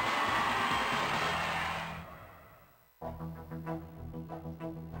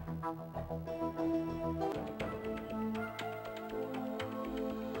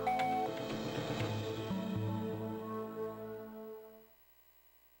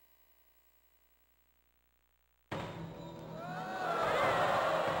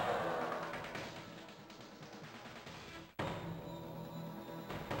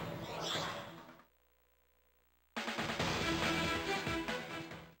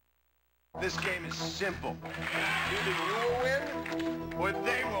 This game is simple. Either you will win, or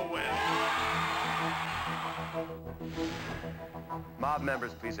they will win. Mob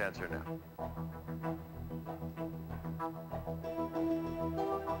members, please answer now.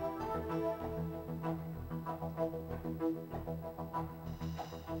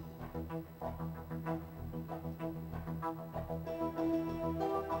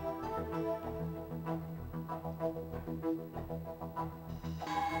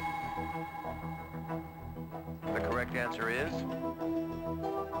 The correct answer is...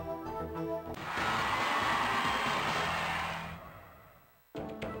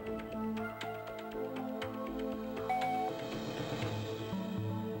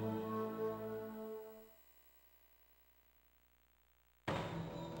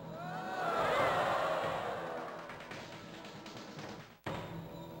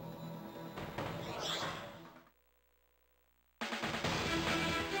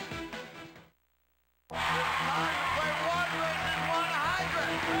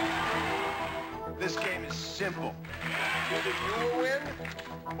 This game is simple. Either you will win,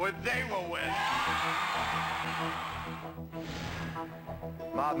 or they will win.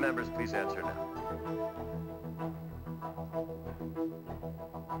 Mob members, please answer now.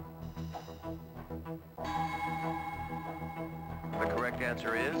 The correct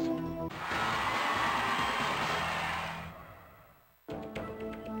answer is...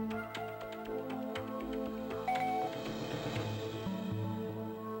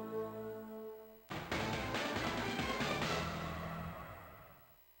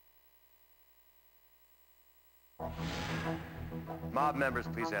 Mob members,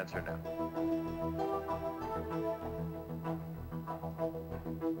 please answer now.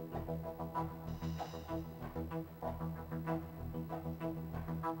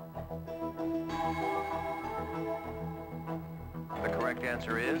 The correct correct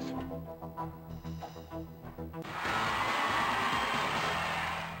answer is...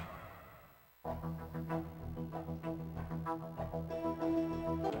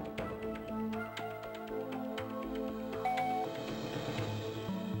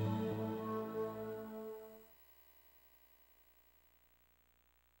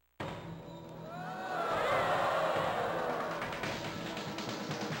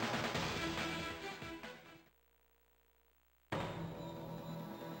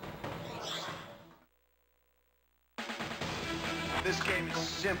 This game is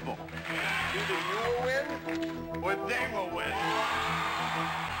simple. Either you will win, or they will win.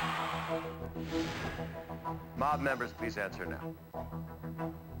 Mob members, please answer now.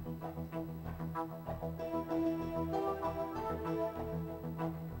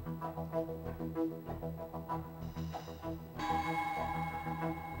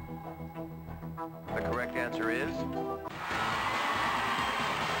 The correct answer is...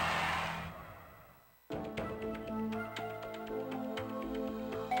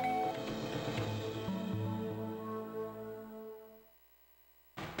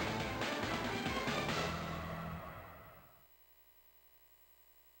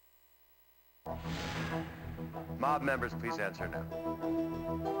 Mob members, please answer now.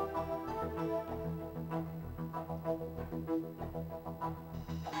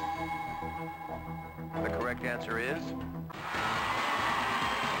 The correct answer is...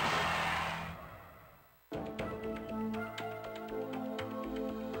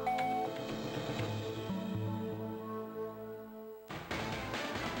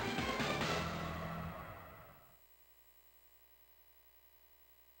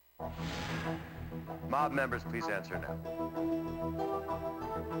 Mob members, please answer now.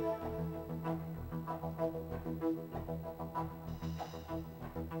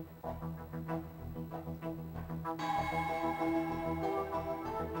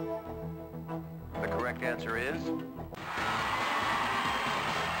 The correct answer is...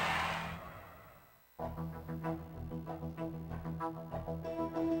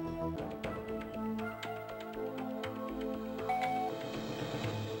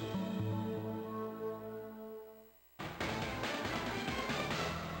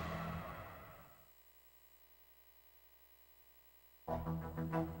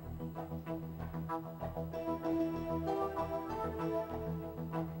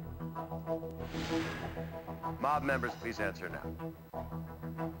 Mob members, please answer now.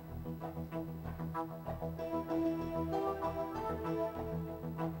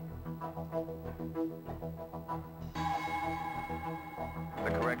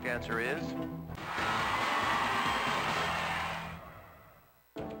 The correct answer is...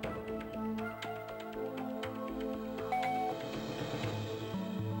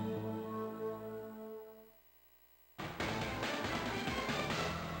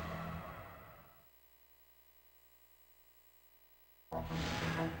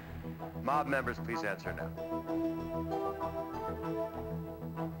 Mob members, please answer now.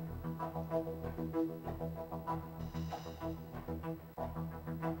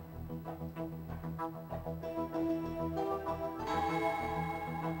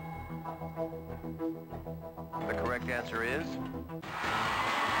 The correct answer is...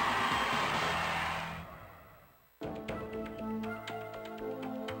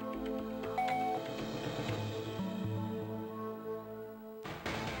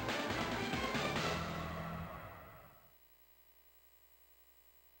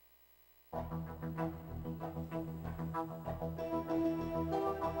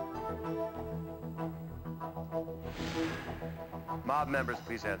 Mob members,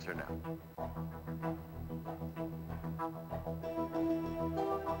 please answer now.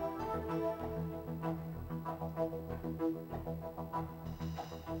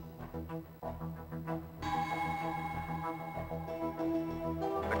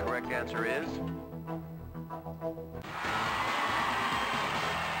 The correct answer is...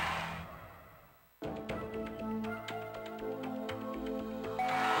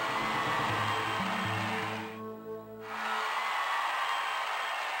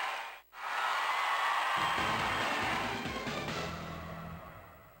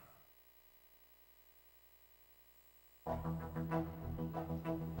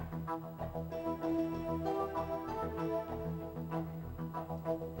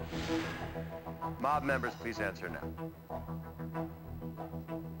 Mob members, please answer now.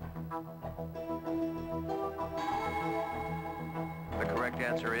 The correct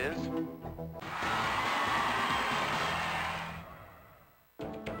answer is...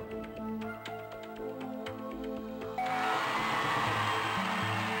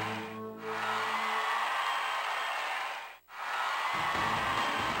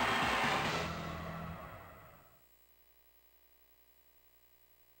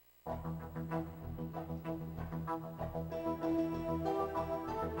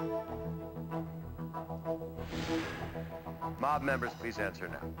 Mob members, please answer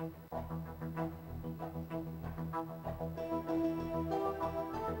now.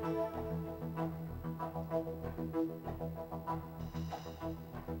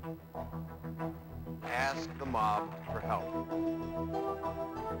 Ask the mob for help.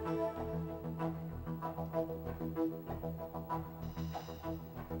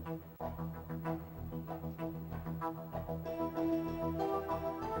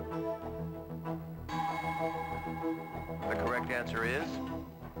 The correct answer is